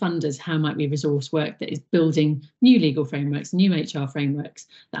group of funders, how might we resource work that is building new legal frameworks, new HR frameworks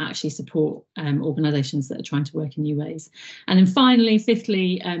that actually support organisations that are trying to work in new ways. And then finally,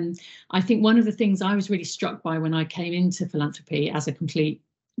 fifthly, I think one of the things I was really struck by when I came into philanthropy as a complete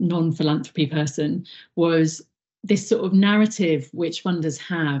non-philanthropy person was this sort of narrative which funders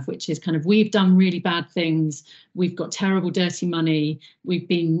have, which is kind of, we've done really bad things, we've got terrible dirty money, we've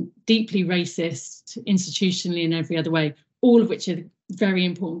been deeply racist institutionally in every other way, all of which are very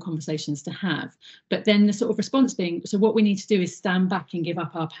important conversations to have. But then the sort of response being, so what we need to do is stand back and give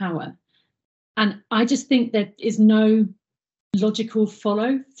up our power. And I just think there is no logical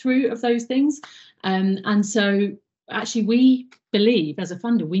follow through of those things. And so actually we believe as a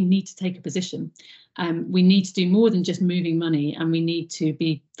funder, we need to take a position. We need to do more than just moving money, and we need to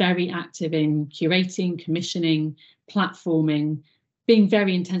be very active in curating, commissioning, platforming, being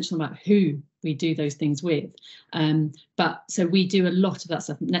very intentional about who we do those things with. But so we do a lot of that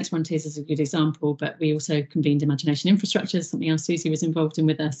stuff. Next Frontiers is a good example, but we also convened Imagination Infrastructures, something else Susie was involved in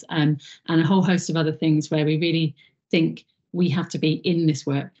with us, and a whole host of other things where we really think we have to be in this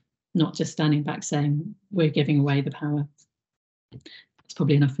work, not just standing back saying we're giving away the power. That's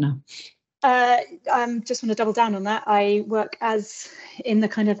probably enough for now. Just want to double down on that. I work as in the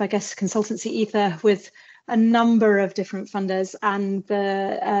kind of, I guess, consultancy ether with a number of different funders, and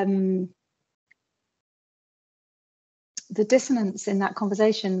the dissonance in that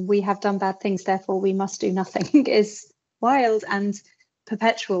conversation, we have done bad things, therefore we must do nothing, is wild and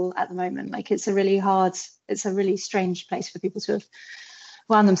perpetual at the moment. Like, it's a really strange place for people to have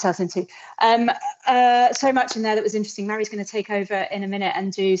wound themselves into. So much in there that was interesting. Mary's going to take over in a minute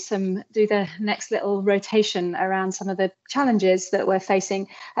and do the next little rotation around some of the challenges that we're facing.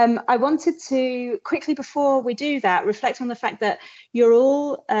 I wanted to quickly, before we do that, reflect on the fact that you're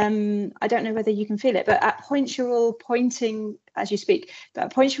all, I don't know whether you can feel it, but at points you're all pointing, as you speak, but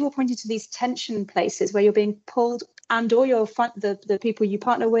at points you're all pointing to these tension places where you're being pulled, and or the people you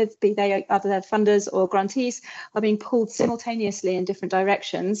partner with, be they other funders or grantees, are being pulled simultaneously in different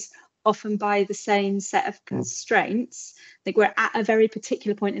directions, often by the same set of constraints. I think we're at a very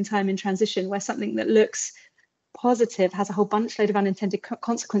particular point in time in transition where something that looks positive has a whole bunch load of unintended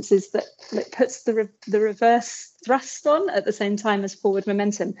consequences that puts the reverse thrust on at the same time as forward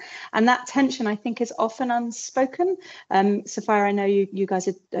momentum. And that tension, I think, is often unspoken. Sophia, I know you guys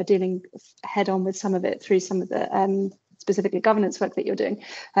are dealing head on with some of it through some of the specifically governance work that you're doing.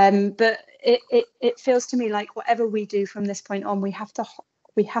 But it feels to me like whatever we do from this point on, we have to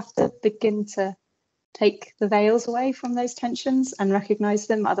begin to take the veils away from those tensions and recognise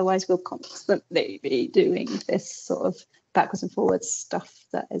them. Otherwise, we'll constantly be doing this sort of backwards and forwards stuff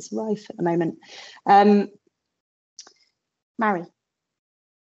that is rife at the moment. Mary.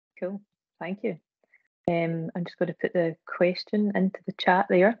 Cool, thank you. I'm just going to put the question into the chat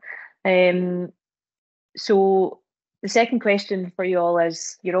there. So the second question for you all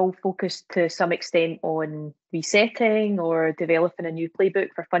is, you're all focused to some extent on resetting or developing a new playbook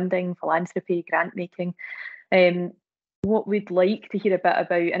for funding, philanthropy, grant making. What we'd like to hear a bit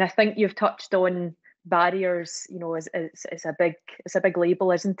about, and I think you've touched on barriers, you know, it's a big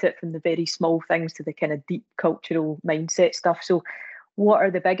label, isn't it, from the very small things to the kind of deep cultural mindset stuff. So what are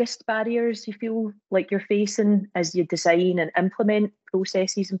the biggest barriers you feel like you're facing as you design and implement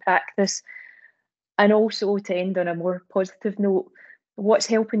processes and practice? And also, to end on a more positive note, what's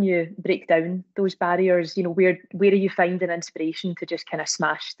helping you break down those barriers? You know, where are you finding inspiration to just kind of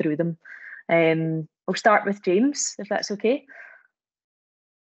smash through them? I'll start with James, if that's okay.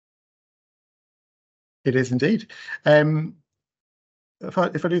 It is indeed. If I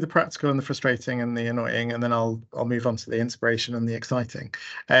do the practical and the frustrating and the annoying, and then I'll move on to the inspiration and the exciting.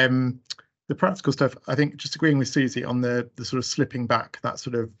 The practical stuff, I think, just agreeing with Susie on the sort of slipping back, that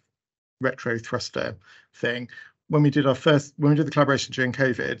sort of retro thruster thing. When we did the collaboration during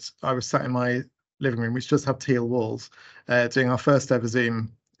COVID, I was sat in my living room, which does have teal walls, doing our first ever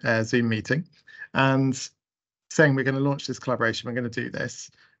Zoom meeting, and saying we're going to launch this collaboration, we're going to do this.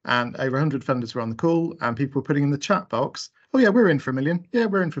 And over 100 funders were on the call, and people were putting in the chat box, oh yeah, we're in for $1 million. Yeah,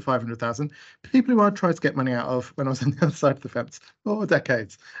 we're in for 500,000. People who I'd tried to get money out of when I was on the other side of the fence for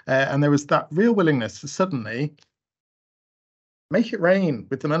decades. And there was that real willingness to suddenly make it rain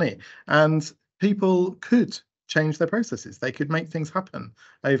with the money. And people could change their processes. They could make things happen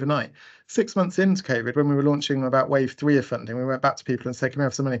overnight. 6 months into COVID, when we were launching about wave 3 of funding, we went back to people and said, can we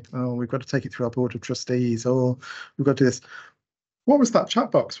have some money? Oh, we've got to take it through our board of trustees, or we've got to do this. What was that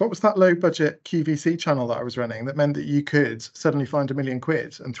chat box? What was that low budget QVC channel that I was running that meant that you could suddenly find £1 million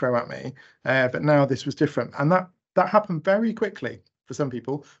and throw at me? But now this was different. And that happened very quickly for some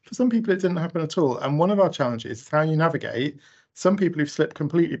people. For some people, it didn't happen at all. And one of our challenges is how you navigate some people who've slipped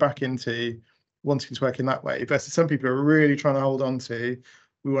completely back into wanting to work in that way versus some people who are really trying to hold on to,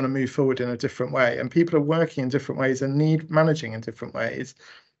 we want to move forward in a different way. And people are working in different ways and need managing in different ways.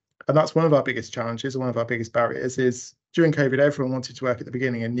 And that's one of our biggest challenges, and one of our biggest barriers is during COVID, everyone wanted to work at the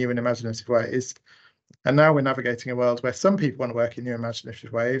beginning in new and imaginative ways. And now we're navigating a world where some people want to work in new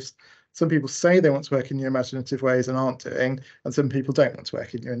imaginative ways. Some people say they want to work in new imaginative ways and aren't doing, and some people don't want to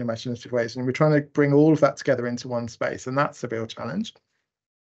work in new and imaginative ways. And we're trying to bring all of that together into one space, and that's the real challenge.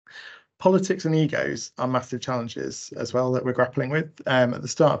 Politics and egos are massive challenges as well that we're grappling with. At the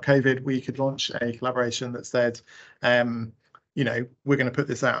start of COVID, we could launch a collaboration that said, you know, we're going to put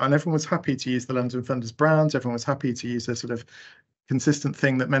this out, and everyone was happy to use the London Funders brand. Everyone was happy to use a sort of consistent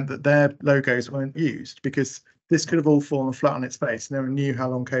thing that meant that their logos weren't used, because this could have all fallen flat on its face. No one knew how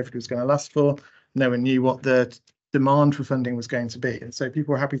long COVID was going to last for. No one knew what the demand for funding was going to be. And so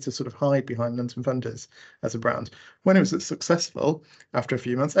people were happy to sort of hide behind London Funders as a brand. When it was successful, after a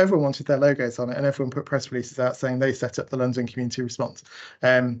few months, everyone wanted their logos on it, and everyone put press releases out saying they set up the London Community Response.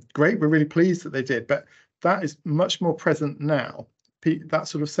 Great, we're really pleased that they did, but that is much more present now. That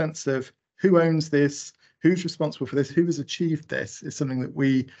sort of sense of who owns this, who's responsible for this, who has achieved this, is something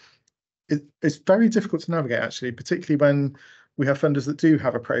that it's very difficult to navigate, actually, particularly when we have funders that do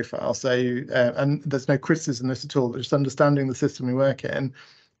have a profile. So, and there's no criticism of this at all, but just understanding the system we work in.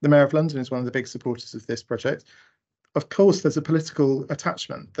 The Mayor of London is one of the big supporters of this project. Of course, there's a political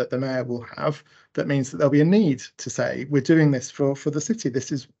attachment that the mayor will have that means that there'll be a need to say, we're doing this for the city.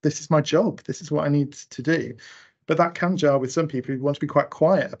 This is my job. This is what I need to do. But that can jar with some people who want to be quite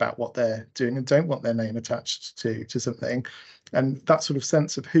quiet about what they're doing and don't want their name attached to something. And that sort of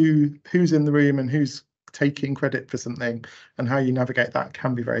sense of who's in the room and who's taking credit for something and how you navigate that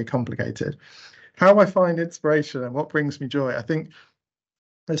can be very complicated. How I find inspiration and what brings me joy, I think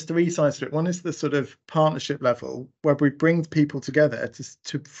there's 3 sides to it. One is the sort of partnership level where we bring people together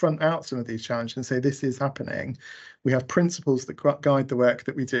to front out some of these challenges and say, this is happening. We have principles that guide the work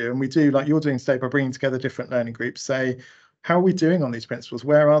that we do. And we do, like you're doing today, by bringing together different learning groups, say, how are we doing on these principles?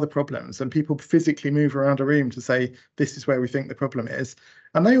 Where are the problems? And people physically move around a room to say, this is where we think the problem is.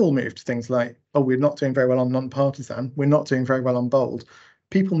 And they all move to things like, oh, we're not doing very well on non-partisan. We're not doing very well on bold.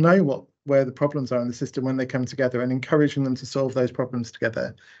 People know where the problems are in the system when they come together, and encouraging them to solve those problems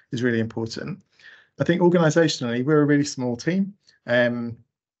together is really important. I think organisationally, we're a really small team. There's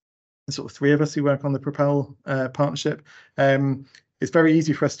sort of 3 of us who work on the Propel partnership. It's very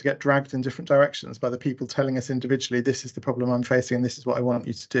easy for us to get dragged in different directions by the people telling us individually, this is the problem I'm facing and this is what I want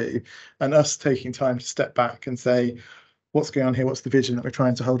you to do. And us taking time to step back and say, what's going on here? What's the vision that we're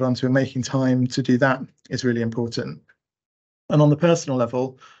trying to hold on to? And making time to do that is really important. And on the personal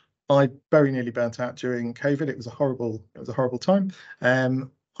level, I very nearly burnt out during COVID. It was a horrible time.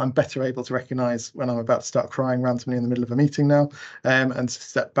 I'm better able to recognise when I'm about to start crying randomly in the middle of a meeting now, and to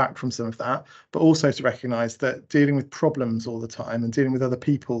step back from some of that, but also to recognise that dealing with problems all the time and dealing with other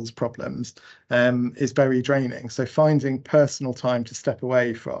people's problems is very draining. So finding personal time to step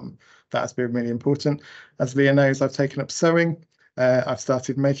away from that has been really important. As Leah knows, I've taken up sewing. I've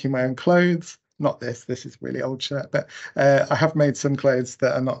started making my own clothes. Not this is a really old shirt, but I have made some clothes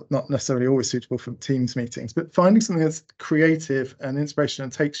that are not necessarily always suitable for Teams meetings, but finding something that's creative and inspirational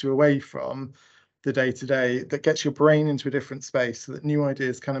and takes you away from the day-to-day, that gets your brain into a different space so that new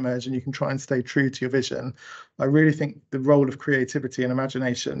ideas can emerge and you can try and stay true to your vision. I really think the role of creativity and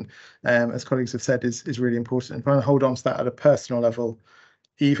imagination, as colleagues have said, is really important. And trying to hold on to that at a personal level,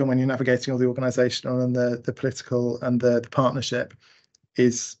 even when you're navigating all the organisational and the political and the partnership,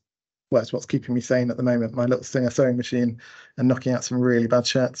 is, well, it's what's keeping me sane at the moment. My little Singer sewing machine and knocking out some really bad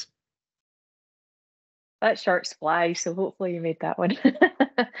shirts. That shirt's fly, so hopefully you made that one.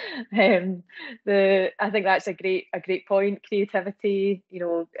 I think that's a great point. Creativity, you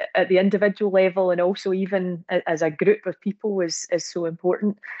know, at the individual level and also even as a group of people is so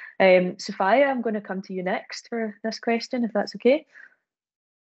important. Sophia, I'm going to come to you next for this question, if that's okay.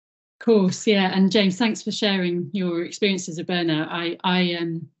 Of course, yeah. And James, thanks for sharing your experiences of burnout. I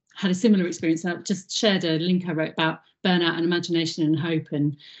had a similar experience. I just shared a link I wrote about burnout and imagination and hope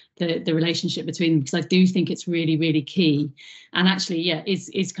and the relationship between them, because I do think it's really, really key. And actually, yeah,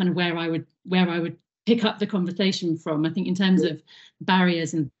 is kind of where I would pick up the conversation from. I think in terms of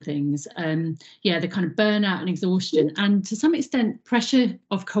barriers and things, yeah, the kind of burnout and exhaustion, and to some extent pressure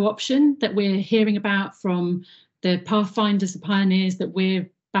of co-option that we're hearing about from the pathfinders, the pioneers that we're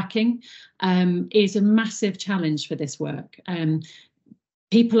backing, is a massive challenge for this work.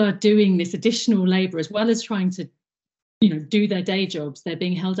 People are doing this additional labour as well as trying to, you know, do their day jobs. They're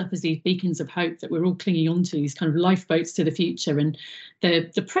being held up as these beacons of hope that we're all clinging on to, these kind of lifeboats to the future. And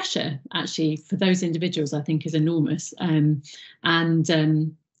the pressure actually for those individuals, I think, is enormous. And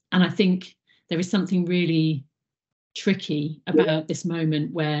I think there is something really tricky about this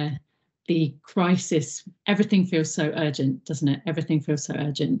moment where the crisis, everything feels so urgent, doesn't it? Everything feels so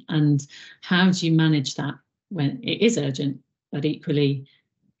urgent. And how do you manage that when it is urgent, but equally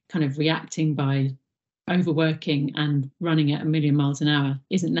kind of reacting by overworking and running at 1,000,000 miles an hour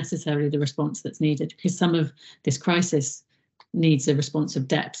isn't necessarily the response that's needed, because some of this crisis needs a response of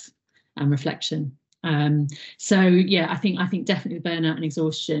depth and reflection. So yeah, I think definitely burnout and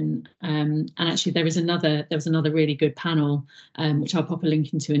exhaustion. And actually there was another really good panel, which I'll pop a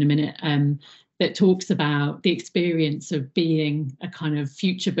link into in a minute, that talks about the experience of being a kind of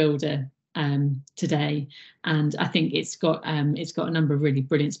future builder today, and I think it's got a number of really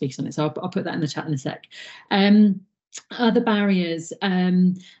brilliant speakers on it, so I'll put that in the chat in a sec. Other barriers, I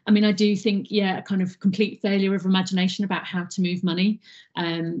mean, I do think, yeah, a kind of complete failure of imagination about how to move money.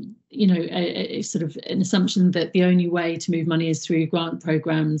 You know, it's sort of an assumption that the only way to move money is through grant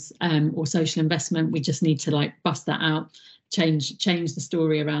programs or social investment. We just need to like bust that out, change the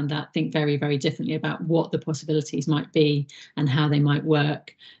story around that, think very, very differently about what the possibilities might be and how they might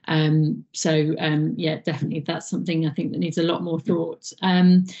work. Yeah, definitely that's something I think that needs a lot more thought.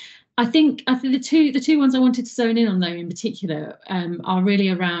 I think the two ones I wanted to zone in on, though, in particular, are really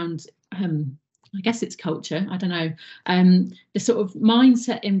around, I guess it's culture, I don't know, the sort of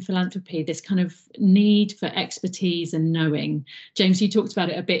mindset in philanthropy, this kind of need for expertise and knowing. James, you talked about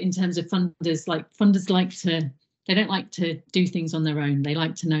it a bit in terms of funders they don't like to do things on their own. They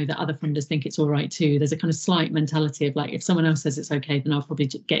like to know that other funders think it's all right too. There's a kind of slight mentality of like, if someone else says it's okay, then I'll probably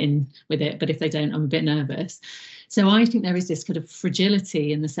get in with it. But if they don't, I'm a bit nervous. So I think there is this kind of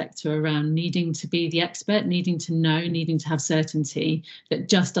fragility in the sector around needing to be the expert, needing to know, needing to have certainty, that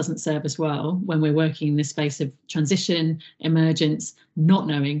just doesn't serve us well when we're working in this space of transition, emergence, not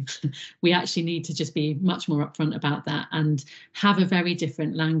knowing. We actually need to just be much more upfront about that and have a very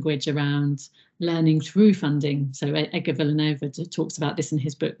different language around learning through funding. So Edgar Villanova talks about this in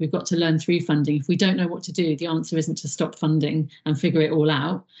his book. We've got to learn through funding. If we don't know what to do, the answer isn't to stop funding and figure it all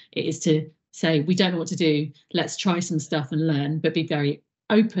out. It is to say, we don't know what to do. Let's try some stuff and learn, but be very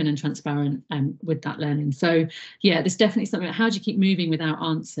open and transparent with that learning. So yeah, there's definitely something about how do you keep moving without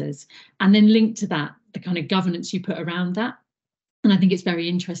answers? And then linked to that, the kind of governance you put around that. And I think it's very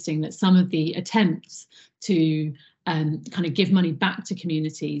interesting that some of the attempts to kind of give money back to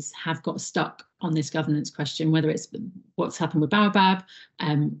communities have got stuck on this governance question, whether it's what's happened with Baobab,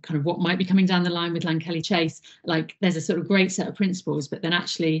 kind of what might be coming down the line with Lankelly Chase. Like there's a sort of great set of principles, but then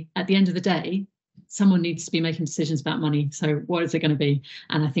actually at the end of the day, someone needs to be making decisions about money. So what is it going to be?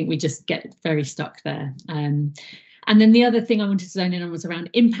 And I think we just get very stuck there. And then the other thing I wanted to zone in on was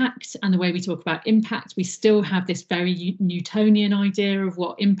around impact and the way we talk about impact. We still have this very Newtonian idea of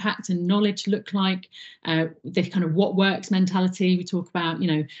what impact and knowledge look like, the kind of what works mentality. We talk about,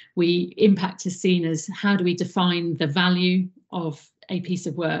 impact is seen as how do we define the value of a piece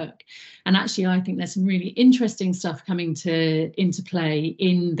of work. And actually, I think there's some really interesting stuff coming into play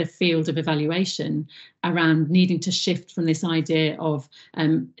in the field of evaluation around needing to shift from this idea of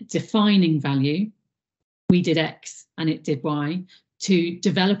defining value. We did X and it did Y, to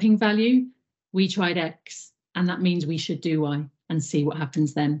developing value. We tried X and that means we should do Y. and see what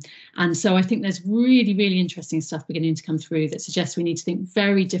happens then. And so I think there's really, really interesting stuff beginning to come through that suggests we need to think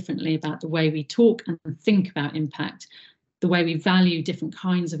very differently about the way we talk and think about impact, the way we value different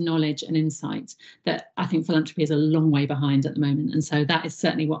kinds of knowledge and insight, that I think philanthropy is a long way behind at the moment. And so that is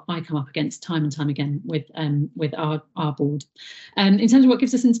certainly what I come up against time and time again with our board. In terms of what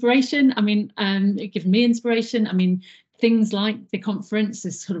gives us inspiration, I mean, it gives me inspiration. I mean, things like the conference,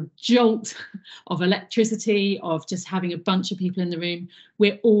 this sort of jolt of electricity, of just having a bunch of people in the room.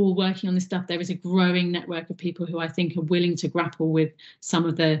 We're all working on this stuff. There is a growing network of people who I think are willing to grapple with some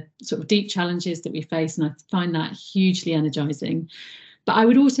of the sort of deep challenges that we face, and I find that hugely energizing. But I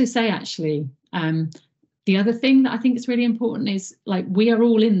would also say, actually, the other thing that I think is really important is, like, we are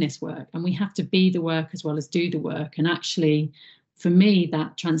all in this work and we have to be the work as well as do the work. And actually, for me,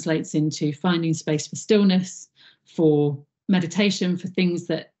 that translates into finding space for stillness, for meditation, for things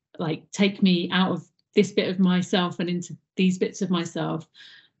that like take me out of this bit of myself and into these bits of myself.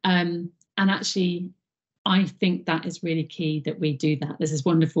 And actually, I think that is really key that we do that. There's this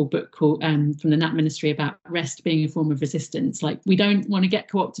wonderful book called from the Nat Ministry about rest being a form of resistance. Like, we don't want to get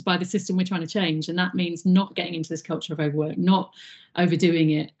co-opted by the system we're trying to change. And that means not getting into this culture of overwork, not overdoing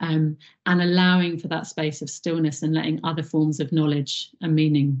it, and allowing for that space of stillness and letting other forms of knowledge and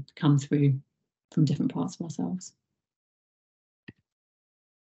meaning come through from different parts of ourselves.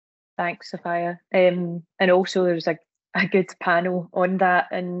 Thanks, Sophia. And also there's a good panel on that,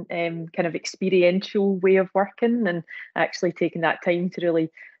 and kind of experiential way of working, and actually taking that time to really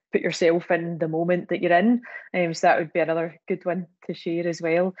put yourself in the moment that you're in. So that would be another good one to share as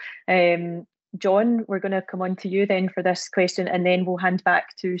well. John, we're going to come on to you then for this question, and then we'll hand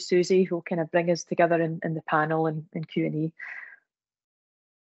back to Susie, who will kind of bring us together in the panel and Q&A.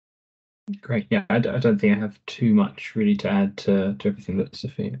 Great. Yeah, I don't think I have too much really to add to everything that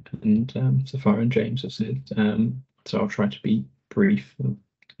Sophia and James have said. So I'll try to be brief and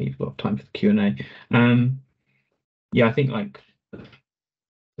leave a lot of time for the Q&A. Yeah, I think like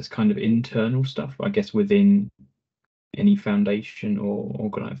there's kind of internal stuff, I guess, within any foundation or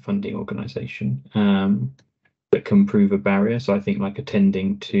funding organisation that can prove a barrier. So I think like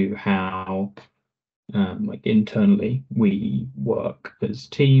attending to how like internally we work as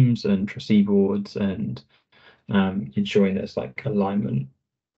teams and trustee boards, and ensuring there's like alignment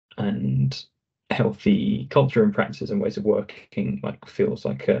and healthy culture and practices and ways of working, like feels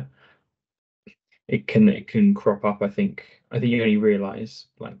like it can crop up. I think you only realise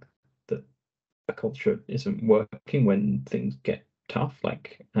like that a culture isn't working when things get tough,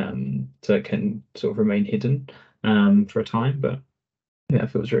 like so it can sort of remain hidden for a time. But yeah,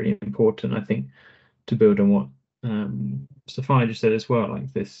 it feels really important, I think, to build on what Sophia just said as well,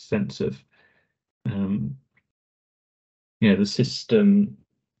 like this sense of the system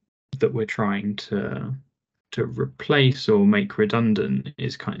that we're trying to replace or make redundant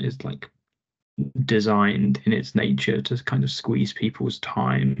is like designed in its nature to kind of squeeze people's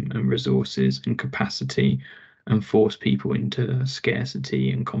time and resources and capacity and force people into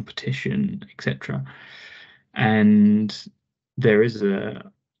scarcity and competition, etc. And there is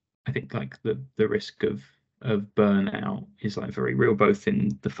I think like the risk of burnout is like very real, both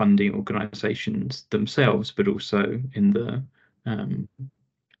in the funding organisations themselves, but also in the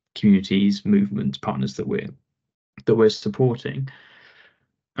communities, movements, partners that we're supporting.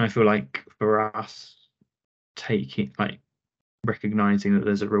 And I feel like for us, recognizing that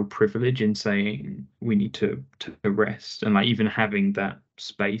there's a real privilege in saying we need to rest, and like even having that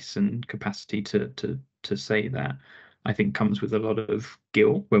space and capacity to say that, I think comes with a lot of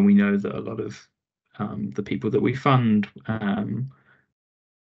guilt when we know that a lot of the people that we fund,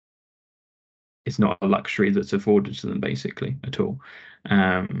 it's not a luxury that's afforded to them basically at all.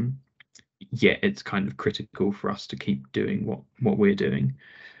 Yet it's kind of critical for us to keep doing what we're doing.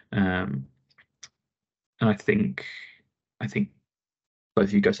 And I think both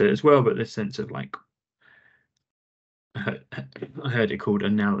of you guys said it as well, but this sense of like, I heard it called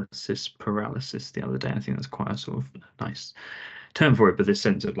analysis paralysis the other day. I think that's quite a sort of nice term for it, but this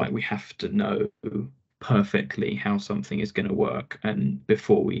sense of like we have to know perfectly how something is going to work, and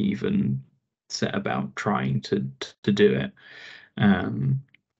before we even set about trying to do it. And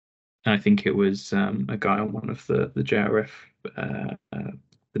I think it was a guy on one of the JRF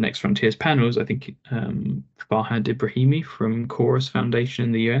the Next Frontiers panels, I think Farhad Ibrahimi from Chorus Foundation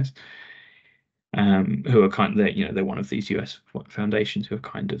in the US, who are kind of, they're one of these US foundations who have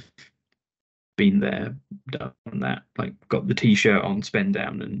kind of been there, done that, like got the t-shirt on spend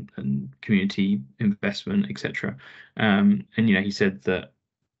down and community investment, etc. And he said that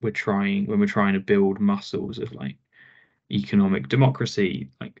when we're trying to build muscles of like economic democracy,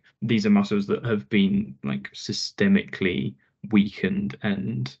 like these are muscles that have been like systemically weakened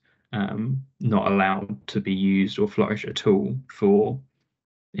and not allowed to be used or flourish at all for,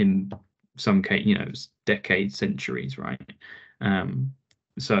 in some case, you know, decades, centuries, right?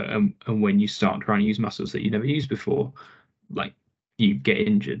 So and when you start trying to use muscles that you never used before, like, you get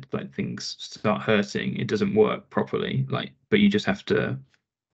injured, like things start hurting, it doesn't work properly, like, but you just have to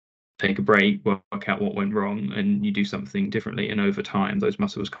take a break, work out what went wrong, and you do something differently, and over time those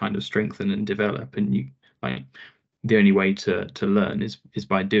muscles kind of strengthen and develop, and you, like, the only way to learn is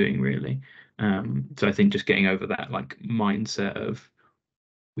by doing, really. So I think just getting over that, like, mindset of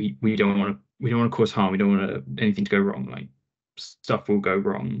we don't want to cause harm, we don't want anything to go wrong, like, stuff will go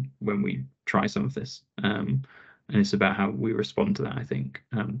wrong when we try some of this, and it's about how we respond to that, I think,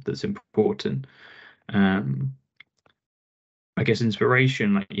 that's important. I guess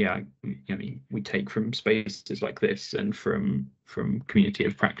inspiration, like, yeah, you know, we take from spaces like this and from community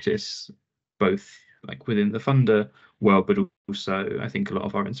of practice, both like within the funder world, but also I think a lot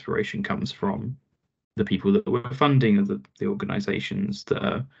of our inspiration comes from the people that we're funding, or the organisations that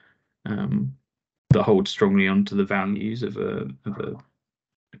are that hold strongly onto the values of a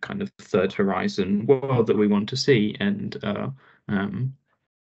kind of third horizon world that we want to see, and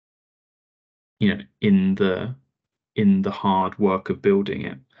you know, in the hard work of building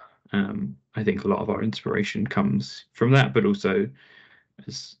it. I think a lot of our inspiration comes from that, but also,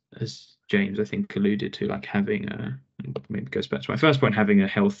 as James, I think, alluded to, like, having maybe goes back to my first point, having a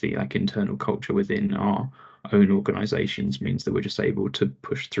healthy, like, internal culture within our own organisations means that we're just able to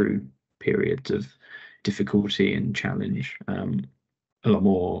push through periods of difficulty and challenge a lot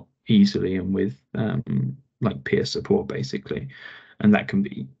more easily, and with like peer support, basically, and that can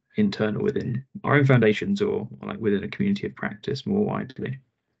be internal within our own foundations, or like within a community of practice more widely.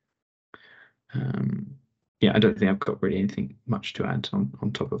 Yeah, I don't think I've got really anything much to add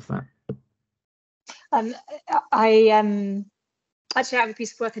on top of that. I actually have a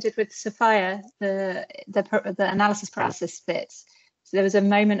piece of work I did with Sophia, the analysis paralysis bit. So there was a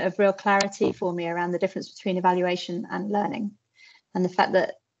moment of real clarity for me around the difference between evaluation and learning, and the fact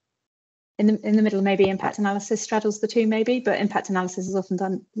that in the middle, maybe impact analysis straddles the two, maybe, but impact analysis is often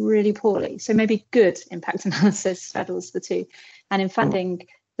done really poorly. So maybe good impact analysis straddles the two. And in funding,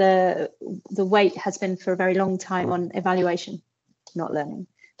 the weight has been for a very long time on evaluation, not learning.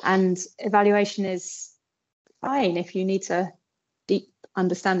 And evaluation is fine if you need a deep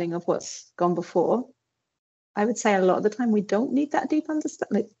understanding of what's gone before. I would say a lot of the time we don't need that deep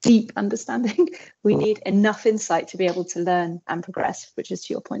understanding. We need enough insight to be able to learn and progress, which is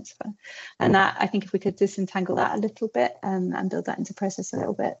to your point, Sophia. And that, I think, if we could disentangle that a little bit and build that into process a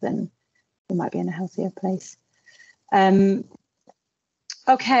little bit, then we might be in a healthier place.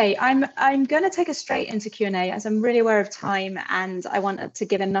 Okay, I'm going to take us straight into Q&A, as I'm really aware of time, and I wanted to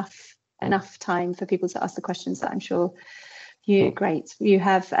give enough time for people to ask the questions that I'm sure you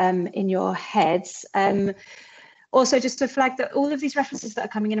have in your heads. Also, just to flag that all of these references that are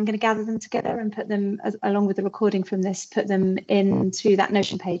coming in, I'm going to gather them together and put them, along with the recording from this, put them into that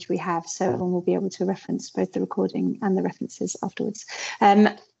Notion page we have, so everyone will be able to reference both the recording and the references afterwards.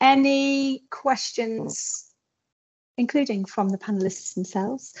 Any questions, including from the panelists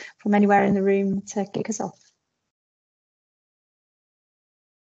themselves, from anywhere in the room, to kick us off?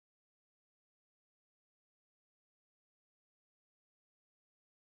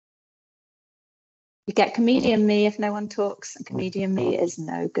 You get comedian me if no one talks, and comedian me is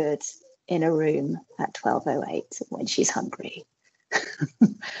no good in a room at 12:08 when she's hungry.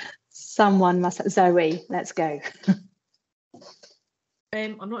 Someone must. Zoe, let's go.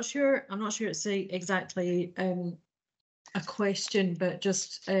 I'm not sure it's exactly a question, but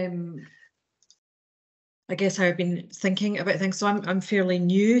just I guess how I've been thinking about things. So I'm fairly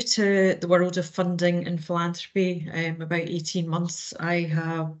new to the world of funding and philanthropy. About 18 months. I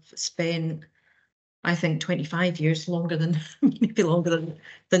have spent, I think, 25 years, longer than maybe longer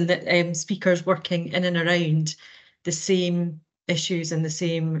than the speakers, working in and around the same issues and the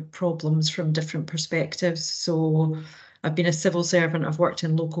same problems from different perspectives. So I've been a civil servant, I've worked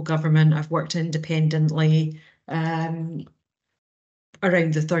in local government, I've worked independently around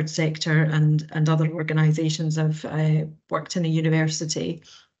the third sector and other organisations. I've worked in a university,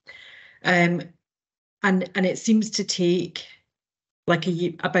 and it seems to take like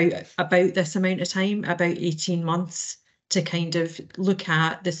about this amount of time, about 18 months, to kind of look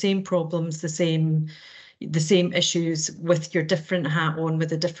at the same problems, the same issues with your different hat on,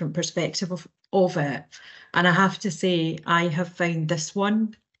 with a different perspective of it. And I have to say, I have found this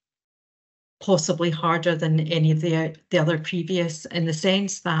one possibly harder than any of the other previous, in the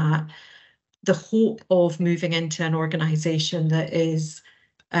sense that the hope of moving into an organisation that is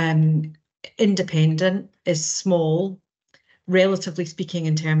independent, is small, relatively speaking,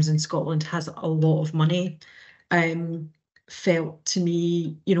 in terms in Scotland, has a lot of money, felt to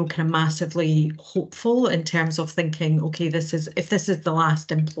me, you know, kind of massively hopeful in terms of thinking, okay, if this is the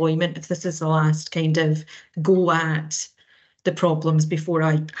last employment, if this is the last kind of go at the problems before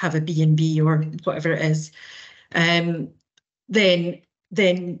I have a B&B or whatever it is, then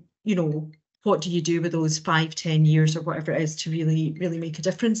you know, what do you do with those 5-10 years or whatever it is to really make a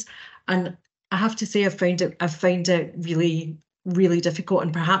difference? And I have to say, I've found it really, really difficult,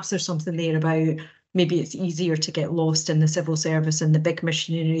 and perhaps there's something there about maybe it's easier to get lost in the civil service and the big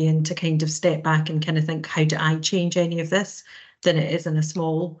machinery and to kind of step back and kind of think, how do I change any of this, than it is in a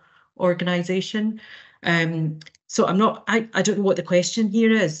small organisation. So I don't know what the question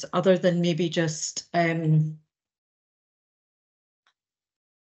here is, other than maybe just a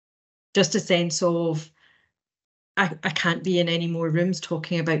sense of I can't be in any more rooms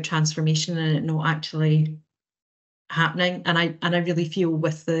talking about transformation and it not actually happening. And I really feel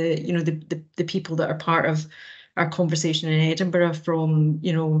with the, you know, the people that are part of our conversation in Edinburgh from,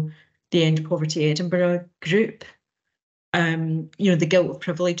 you know, the End Poverty Edinburgh group, you know, the guilt of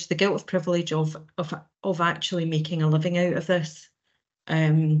privilege of actually making a living out of this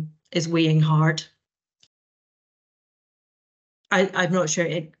is weighing hard. I'm not sure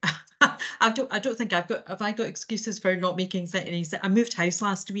I don't think have I got excuses for not making any. I moved house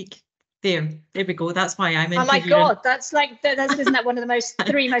last week. There we go. That's why I'm in. Oh my God, that's like, isn't that one of the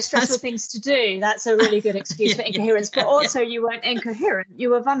three most stressful things to do? That's a really good excuse for incoherence. But also you weren't incoherent,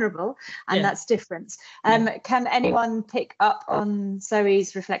 you were vulnerable, and that's different. Can anyone pick up on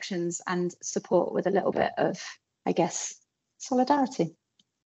Zoe's reflections and support with a little bit of, I guess, solidarity?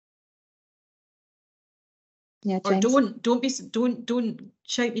 Yeah, James. Or don't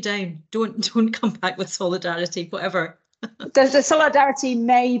shout me down. Don't come back with solidarity, whatever. The solidarity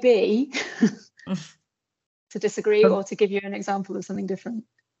may be to disagree or to give you an example of something different.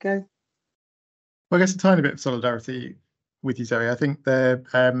 Go. Well, I guess a tiny bit of solidarity with you, Zoe. I think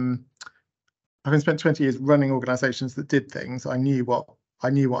having spent 20 years running organisations that did things, I knew what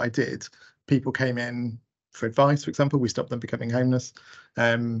I did. People came in for advice, for example. We stopped them becoming homeless.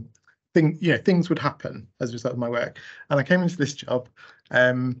 Things would happen as a result of my work. And I came into this job,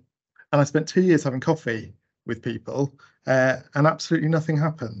 and I spent 2 years having coffee with people, and absolutely nothing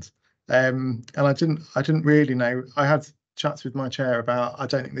happened. And I didn't really know. I had chats with my chair about, I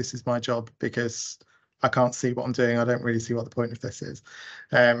don't think this is my job because I can't see what I'm doing. I don't really see what the point of this is.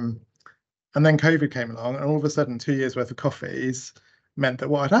 And then COVID came along, and all of a sudden 2 years worth of coffees meant that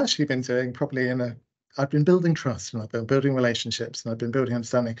what I'd actually been doing I'd been building trust, and I've been building relationships, and I've been building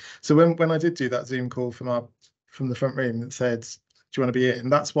understanding. So when I did do that Zoom call from the front room that said, do you want to be in?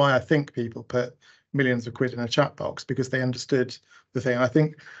 That's why I think people put millions of quid in a chat box, because they understood the thing. And I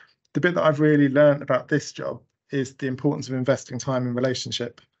think the bit that I've really learned about this job is the importance of investing time in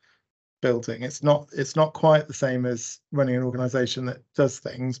relationship building. It's not quite the same as running an organisation that does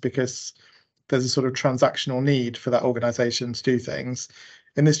things, because there's a sort of transactional need for that organisation to do things.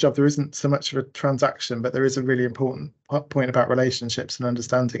 In this job, there isn't so much of a transaction, but there is a really important point about relationships and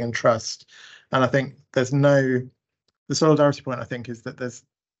understanding and trust. And I think the solidarity point, I think, is that there's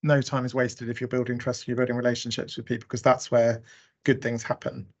no time is wasted if you're building trust, you're building relationships with people, because that's where good things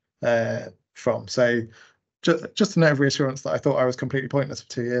happen from. So just a note of reassurance that I thought I was completely pointless for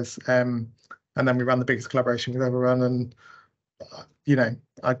 2 years. And then we ran the biggest collaboration we've ever run. And,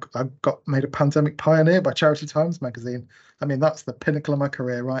 I got made a pandemic pioneer by Charity Times magazine. I mean, that's the pinnacle of my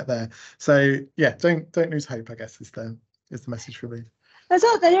career right there. So yeah, don't lose hope, I guess, is the message for me.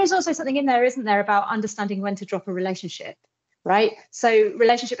 There is also something in there, isn't there, about understanding when to drop a relationship, right? So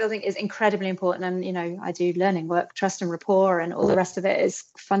relationship building is incredibly important. And, I do learning work, trust and rapport, and all the rest of it is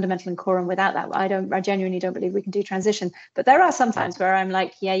fundamental and core. And without that, I genuinely don't believe we can do transition. But there are some times where I'm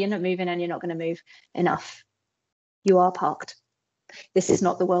like, yeah, you're not moving and you're not going to move enough. You are parked. This is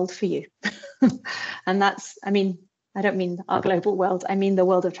not the world for you. And I don't mean our global world. I mean the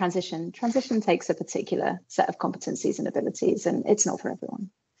world of transition. Transition takes a particular set of competencies and abilities, and it's not for everyone.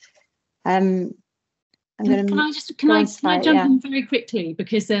 Can I jump in very quickly,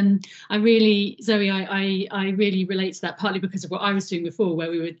 because I really relate to that, partly because of what I was doing before,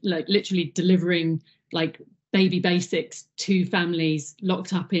 where we were like literally delivering like baby basics to families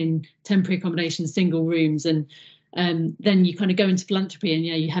locked up in temporary accommodation, single rooms, and then you kind of go into philanthropy, and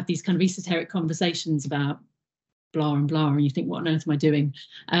you have these kind of esoteric conversations about blah and blah, and you think, what on earth am I doing?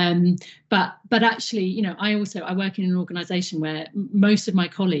 But actually, you know, I work in an organisation where most of my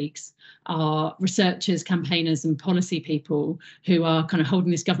colleagues are researchers, campaigners and policy people who are kind of holding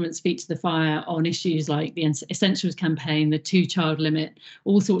this government's feet to the fire on issues like the Essentials campaign, the 2-child limit,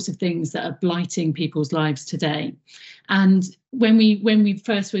 all sorts of things that are blighting people's lives today. And when we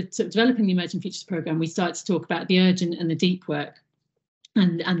first were sort of developing the Emerging Futures programme, we started to talk about the urgent and the deep work,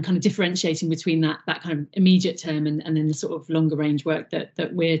 and kind of differentiating between that kind of immediate term and then the sort of longer range work that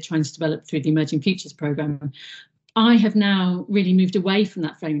we're trying to develop through the Emerging Futures programme. I have now really moved away from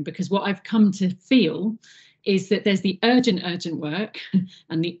that framing, because what I've come to feel is that there's the urgent work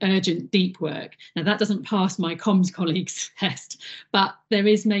and the urgent deep work. Now that doesn't pass my comms colleagues test, but there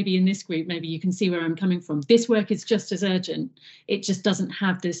is maybe in this group, maybe you can see where I'm coming from. This work is just as urgent. It just doesn't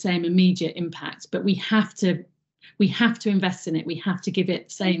have the same immediate impact, but we have to invest in it. We have to give it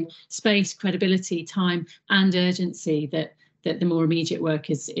the same space, credibility, time and urgency that the more immediate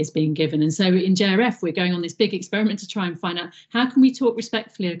work is being given. And so in JRF, we're going on this big experiment to try and find out how can we talk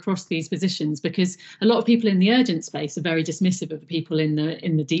respectfully across these positions, because a lot of people in the urgent space are very dismissive of the people in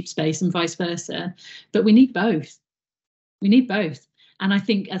the deep space and vice versa. But we need both. We need both. And I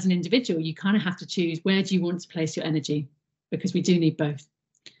think as an individual, you kind of have to choose, where do you want to place your energy? Because we do need both.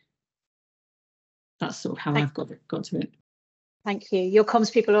 That's sort of how I've got to it. Thank you. Your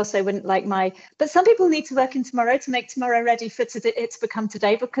comms people also wouldn't like but some people need to work in tomorrow to make tomorrow ready for it to become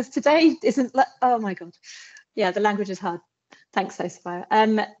today, because today isn't, oh my God. Yeah, the language is hard. Thanks, Sophia.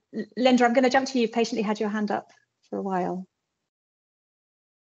 Linda, I'm going to jump to you. You've patiently had your hand up for a while.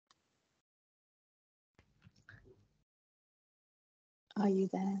 Are you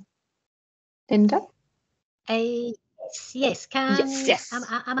there? Linda? Yes. Yes.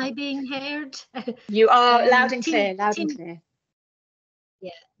 Am I being heard? You are loud and clear, and clear.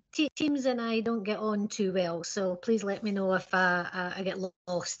 Yeah, Teams and I don't get on too well, so please let me know if I get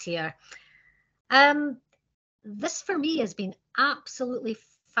lost here. This for me has been absolutely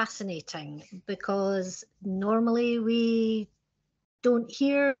fascinating, because normally we don't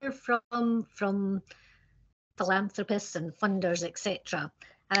hear from philanthropists and funders, etc.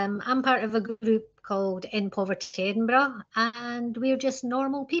 I'm part of a group called End Poverty Edinburgh, and we're just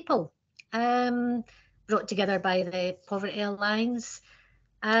normal people, brought together by the Poverty Alliance.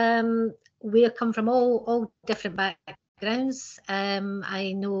 We come from all different backgrounds.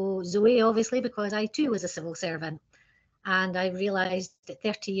 I know Zoe, obviously, because I too was a civil servant, and I realised that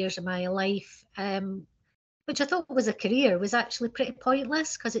 30 years of my life, which I thought was a career, was actually pretty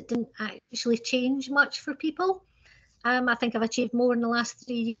pointless, because it didn't actually change much for people. I think I've achieved more in the last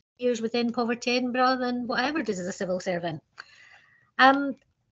 3 years within Poverty Edinburgh than what I ever did as a civil servant. I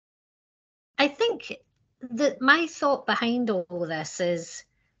think that my thought behind all this is,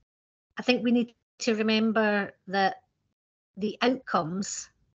 I think we need to remember that the outcomes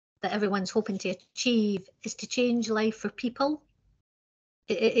that everyone's hoping to achieve is to change life for people.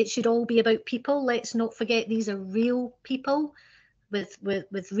 It should all be about people. Let's not forget these are real people with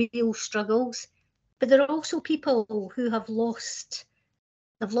real struggles, but there are also people who have lost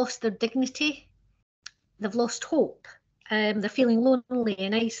their dignity, they've lost hope, they're feeling lonely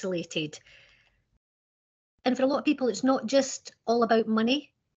and isolated. And for a lot of people, it's not just all about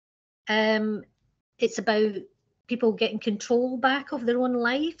money. It's about people getting control back of their own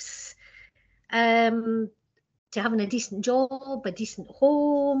lives, to having a decent job, a decent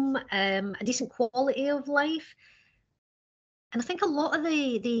home, a decent quality of life. And I think a lot of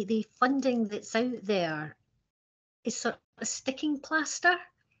the funding that's out there is sort of a sticking plaster.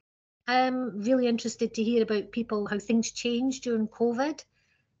 I'm really interested to hear about how things changed during COVID.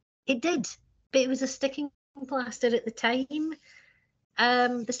 It did, but it was a sticking plaster at the time.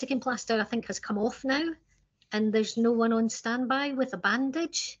 The sticking plaster, I think, has come off now, and there's no one on standby with a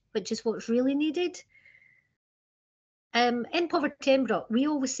bandage, which is what's really needed. In Poverty Edinburgh, we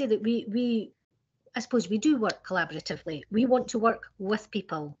always say that I suppose we do work collaboratively. We want to work with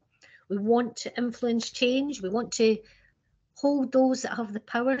people. We want to influence change. We want to hold those that have the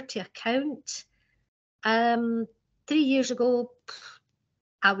power to account. 3 years ago,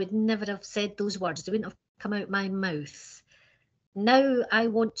 I would never have said those words. They wouldn't have come out my mouth. Now I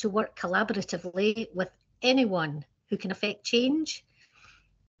want to work collaboratively with anyone who can affect change.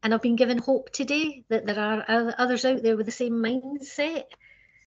 And I've been given hope today that there are others out there with the same mindset.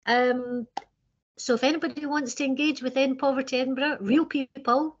 So if anybody wants to engage with End Poverty Edinburgh, real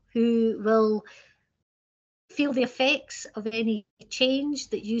people who will feel the effects of any change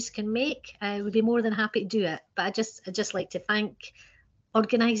that you can make, I would be more than happy to do it. But I just like to thank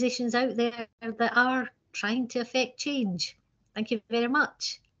organisations out there that are trying to affect change. Thank you very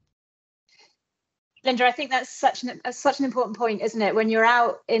much. Linda, I think that's such an important point, isn't it? When you're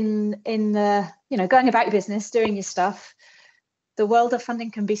out in the, going about your business, doing your stuff, the world of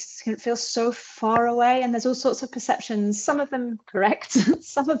funding can feel so far away, and there's all sorts of perceptions, some of them correct,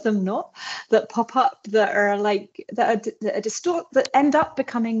 some of them not, that pop up that are that end up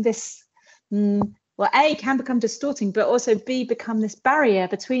becoming this. Well, A, can become distorting, but also B, become this barrier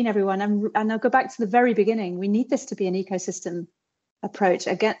between everyone. And I'll go back to the very beginning. We need this to be an ecosystem approach.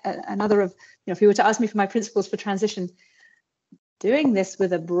 Again, another of, if you were to ask me for my principles for transition, doing this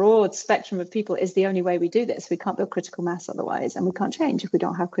with a broad spectrum of people is the only way we do this. We can't build critical mass otherwise, and we can't change if we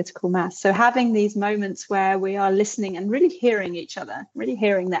don't have critical mass. So having these moments where we are listening and really hearing each other, really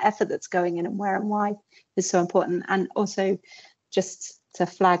hearing the effort that's going in and where and why is so important. And also just to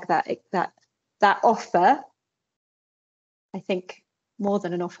flag that offer, I think more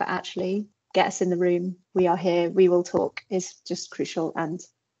than an offer, actually, get us in the room. We are here. We will talk is just crucial and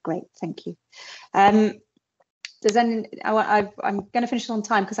great. Thank you. I'm going to finish on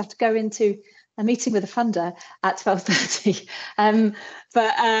time because I have to go into a meeting with a funder at 12:30. So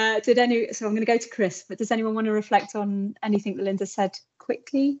I'm going to go to Chris. But does anyone want to reflect on anything that Linda said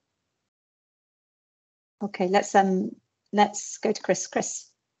quickly? Okay, let's go to Chris. Chris.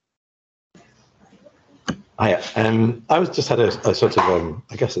 Hi, I was just had a sort of,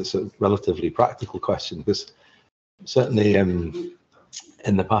 I guess it's a relatively practical question, because certainly in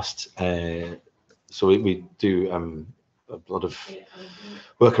the past, so we do a lot of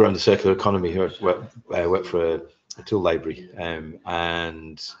work around the circular economy here. I work for a tool library,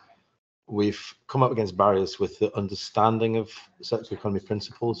 and we've come up against barriers with the understanding of circular economy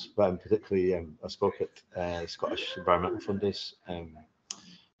principles, but particularly I spoke at Scottish Environmental Funders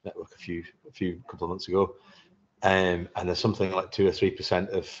network a couple of months ago, and there's something like 2 or 3%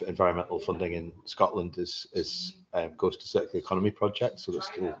 of environmental funding in Scotland goes to circular economy projects, so that's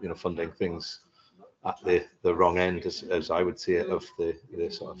still funding things at the wrong end, as I would see it, of the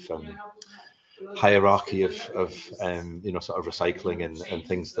sort of hierarchy of sort of recycling and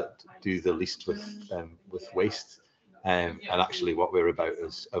things that do the least with waste. And actually what we're about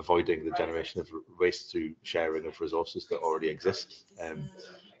is avoiding the generation of waste through sharing of resources that already exist.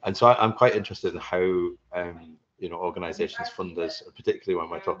 And so I'm quite interested in how organisations, funders, particularly when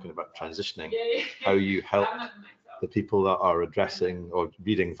we're talking about transitioning, how you help the people that are addressing or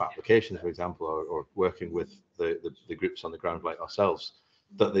reading applications, for example, or working with the groups on the ground like ourselves,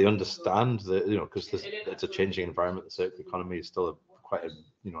 that they understand that, because it's a changing environment. The circular economy is still quite a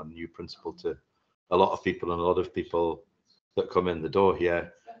new principle to a lot of people, and a lot of people that come in the door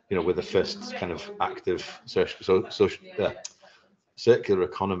here, with the first kind of active circular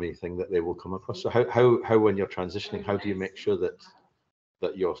economy thing that they will come across. So how when you're transitioning, how do you make sure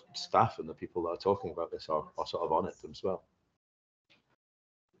that your staff and the people that are talking about this are sort of on it as well?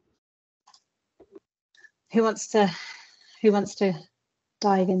 Who wants to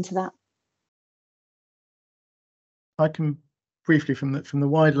dive into that? I can briefly, from the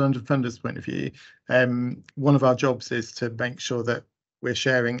wider London Funders point of view, one of our jobs is to make sure that we're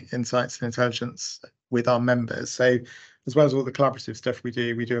sharing insights and intelligence with our members. So as well as all the collaborative stuff we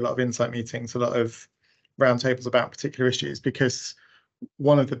do a lot of insight meetings, a lot of roundtables about particular issues, because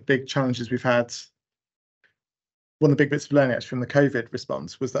one of the big challenges we've had, one of the big bits of learning actually from the COVID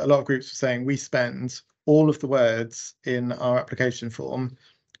response, was that a lot of groups were saying we spend all of the words in our application form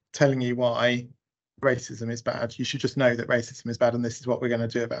telling you why racism is bad. You should just know that racism is bad and this is what we're going to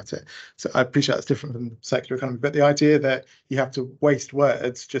do about it. So I appreciate that's different from circular economy, but the idea that you have to waste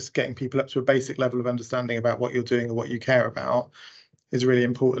words just getting people up to a basic level of understanding about what you're doing or what you care about is a really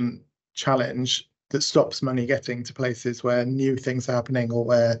important challenge that stops money getting to places where new things are happening or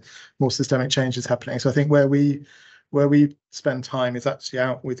where more systemic change is happening. So I think where we spend time is actually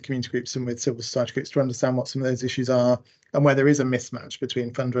out with community groups and with civil society groups to understand what some of those issues are, and where there is a mismatch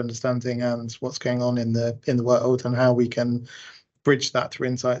between funder understanding and what's going on in the world, and how we can bridge that through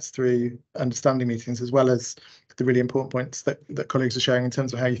insights, through understanding meetings, as well as the really important points that colleagues are sharing in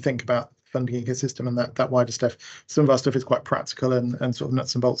terms of how you think about funding ecosystem and that wider stuff. Some of our stuff is quite practical and sort of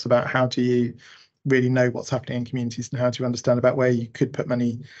nuts and bolts about how do you really know what's happening in communities and how do you understand about where you could put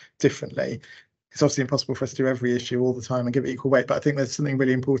money differently. It's obviously impossible for us to do every issue all the time and give it equal weight, but I think there's something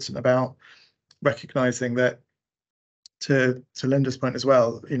really important about recognising that, to Linda's point as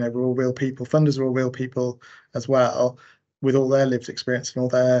well, we're all real people. Funders are all real people as well, with all their lived experience and all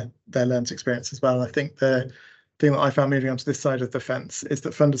their learned experience as well. And I think the thing that I found moving onto this side of the fence is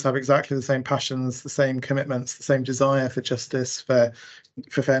that funders have exactly the same passions, the same commitments, the same desire for justice, for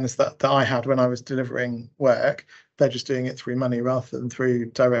fairness that I had when I was delivering work. They're just doing it through money rather than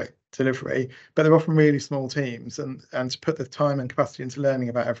through direct delivery, but they're often really small teams, and to put the time and capacity into learning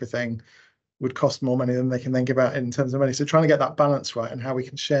about everything would cost more money than they can then give out in terms of money. So trying to get that balance right, and how we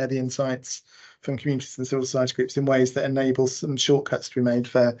can share the insights from communities and civil society groups in ways that enable some shortcuts to be made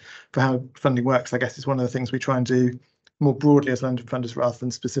for how funding works, I guess, is one of the things we try and do more broadly as London funders rather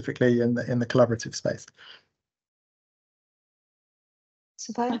than specifically in the collaborative space.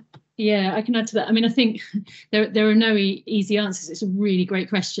 Yeah, I can add to that. I mean, I think there are no easy answers. It's a really great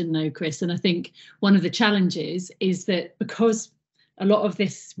question, though, Chris. And I think one of the challenges is that because a lot of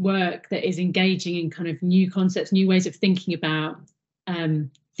this work that is engaging in kind of new concepts, new ways of thinking about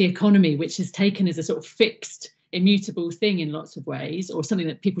the economy, which is taken as a sort of fixed, immutable thing in lots of ways, or something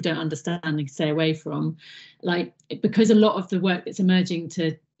that people don't understand and stay away from, like, because a lot of the work that's emerging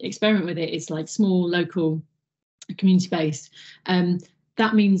to experiment with it is like small, local, community-based.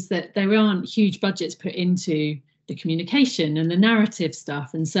 That means that there aren't huge budgets put into the communication and the narrative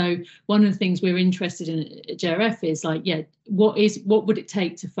stuff. And so one of the things we're interested in at JRF is like, yeah, what would it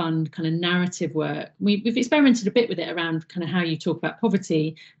take to fund kind of narrative work? We've experimented a bit with it around kind of how you talk about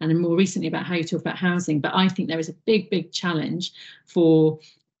poverty, and then more recently about how you talk about housing. But I think there is a big challenge for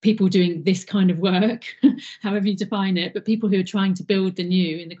people doing this kind of work, however you define it, but people who are trying to build the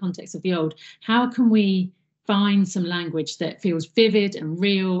new in the context of the old. How can we find some language that feels vivid and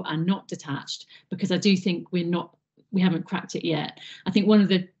real and not detached? Because I do think we haven't cracked it yet. I think one of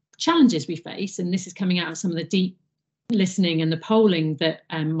the challenges we face, and this is coming out of some of the deep listening and the polling that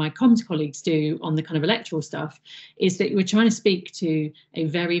my comms colleagues do on the kind of electoral stuff, is that we're trying to speak to a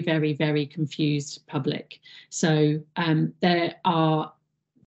very confused public. So there are,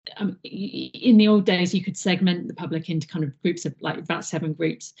 in the old days, you could segment the public into kind of groups of like about 7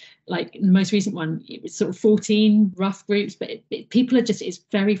 groups. Like the most recent one, it was sort of 14 rough groups, but people are just, it's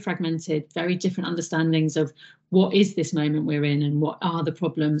very fragmented, very different understandings of what is this moment we're in and what are the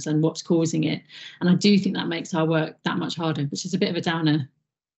problems and what's causing it. And I do think that makes our work that much harder, which is a bit of a downer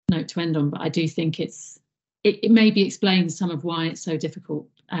note to end on, but I do think it maybe explains some of why it's so difficult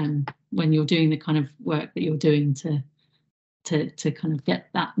when you're doing the kind of work that you're doing to kind of get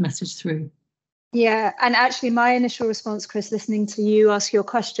that message through. Yeah, and actually my initial response, Chris, listening to you ask your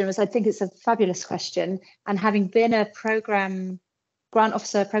question, was I think it's a fabulous question. And having been a grant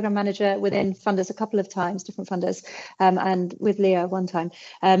officer, program manager within funders a couple of times, different funders, and with Leah one time,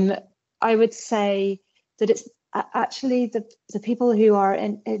 I would say that it's actually the people who are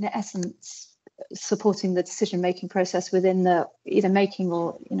in essence supporting the decision-making process within the either making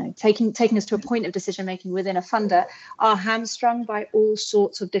or taking us to a point of decision-making within a funder are hamstrung by all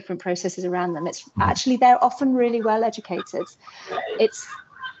sorts of different processes around them. It's actually, they're often really well educated. It's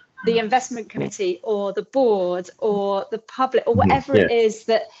the investment committee or the board or the public or whatever it is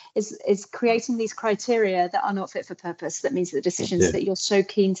that is creating these criteria that are not fit for purpose. That means that the decisions that you're so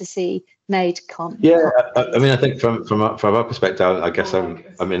keen to see made can't. Yeah, I mean, I think from our perspective, I guess when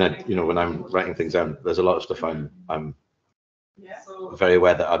I'm writing things down, there's a lot of stuff I'm very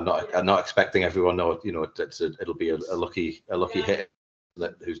aware that I'm not expecting everyone it'll be a lucky hit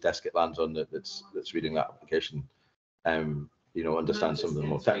whose desk it lands on that's reading that application. Understand some of the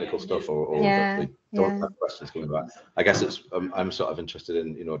more technical stuff or that they don't have questions coming back. I guess I'm sort of interested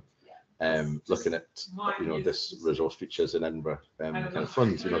in looking at this resource features in Edinburgh kind of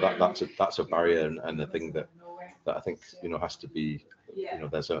funds. That's a barrier and the thing that I think has to be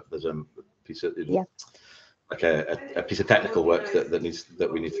there's a piece of like a piece of technical work that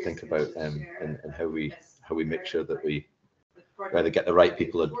we need to think about and how we make sure that we either get the right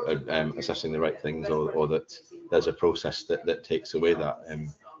people assessing the right things or that there's a process that takes away that.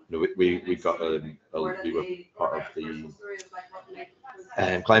 We were part of the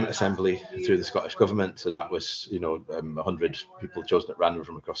climate assembly through the Scottish government, so that was 100 people chosen at random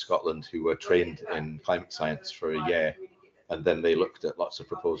from across Scotland who were trained in climate science for a year, and then they looked at lots of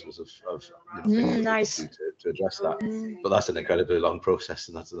proposals of things to address that. But that's an incredibly long process,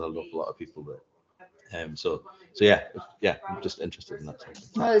 and that's an awful lot of people that. So yeah, I'm just interested in that.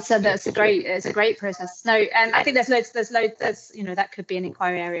 Well, so it's a great process. No, and I think there's loads. That could be an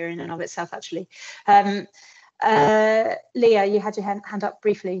inquiry area in and of itself, actually. Leah, you had your hand up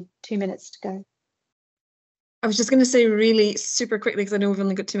briefly. 2 minutes to go. I was just going to say really super quickly, because I know we've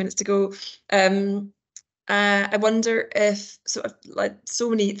only got 2 minutes to go. I wonder if like so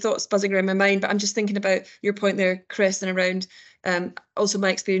many thoughts buzzing around my mind, but I'm just thinking about your point there, Chris, and around also my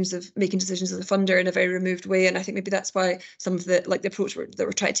experience of making decisions as a funder in a very removed way. And I think maybe that's why some of the approach that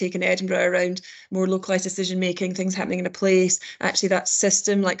we're trying to take in Edinburgh around more localised decision making, things happening in a place. Actually, that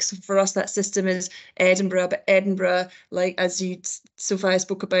system, so for us, that system is Edinburgh, but Edinburgh, like as Sophia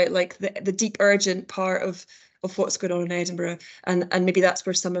spoke about, like the deep urgent part of what's going on in Edinburgh, and maybe that's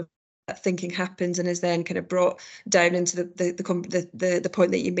where some of thinking happens and is then kind of brought down into the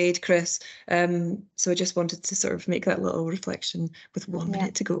point that you made, Chris. So I just wanted to sort of make that little reflection with 1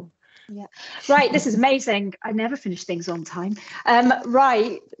 minute to go. Yeah, right, this is amazing. I never finish things on time.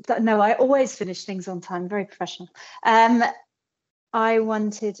 Right, no, I always finish things on time, very professional. I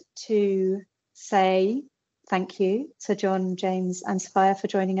wanted to say thank you to John, James and Sophia for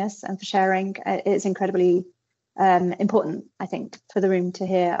joining us and for sharing. It's incredibly important, I think, for the room to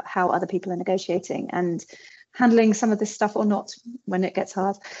hear how other people are negotiating and handling some of this stuff or not when it gets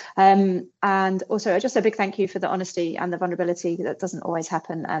hard. And also just a big thank you for the honesty and the vulnerability that doesn't always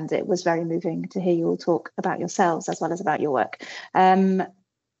happen. And it was very moving to hear you all talk about yourselves as well as about your work.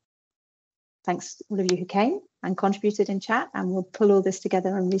 Thanks to all of you who came and contributed in chat, and we'll pull all this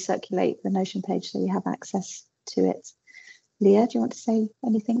together and recirculate the Notion page so you have access to it. Leah, do you want to say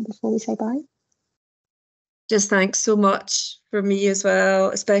anything before we say bye? Just thanks so much for me as well,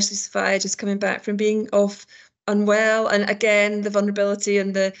 especially Sophia, just coming back from being off unwell, and again the vulnerability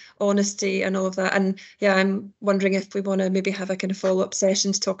and the honesty and all of that. And yeah, I'm wondering if we want to maybe have a kind of follow-up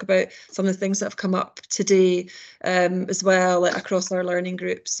session to talk about some of the things that have come up today as well, like, across our learning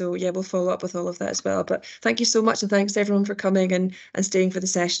group. So yeah, we'll follow up with all of that as well. But thank you so much, and thanks to everyone for coming and staying for the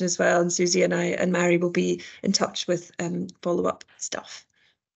session as well. And Susie and I and Mary will be in touch with follow-up stuff.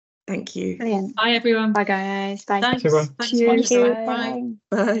 Thank you. Brilliant. Bye everyone. Bye guys. Bye. Thanks. Thanks, Thanks, Thank you. Bye.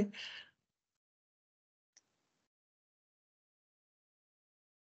 Bye.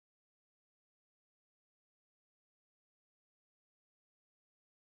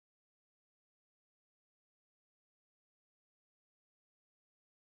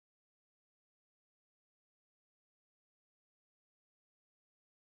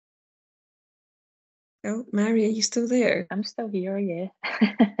 Oh, Mary, are you still there? I'm still here, yeah.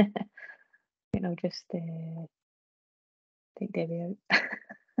 I'll just take Debbie out.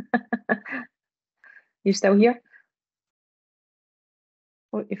 You still here?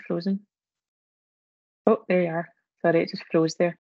 Oh, you're frozen. Oh, there you are. Sorry, it just froze there.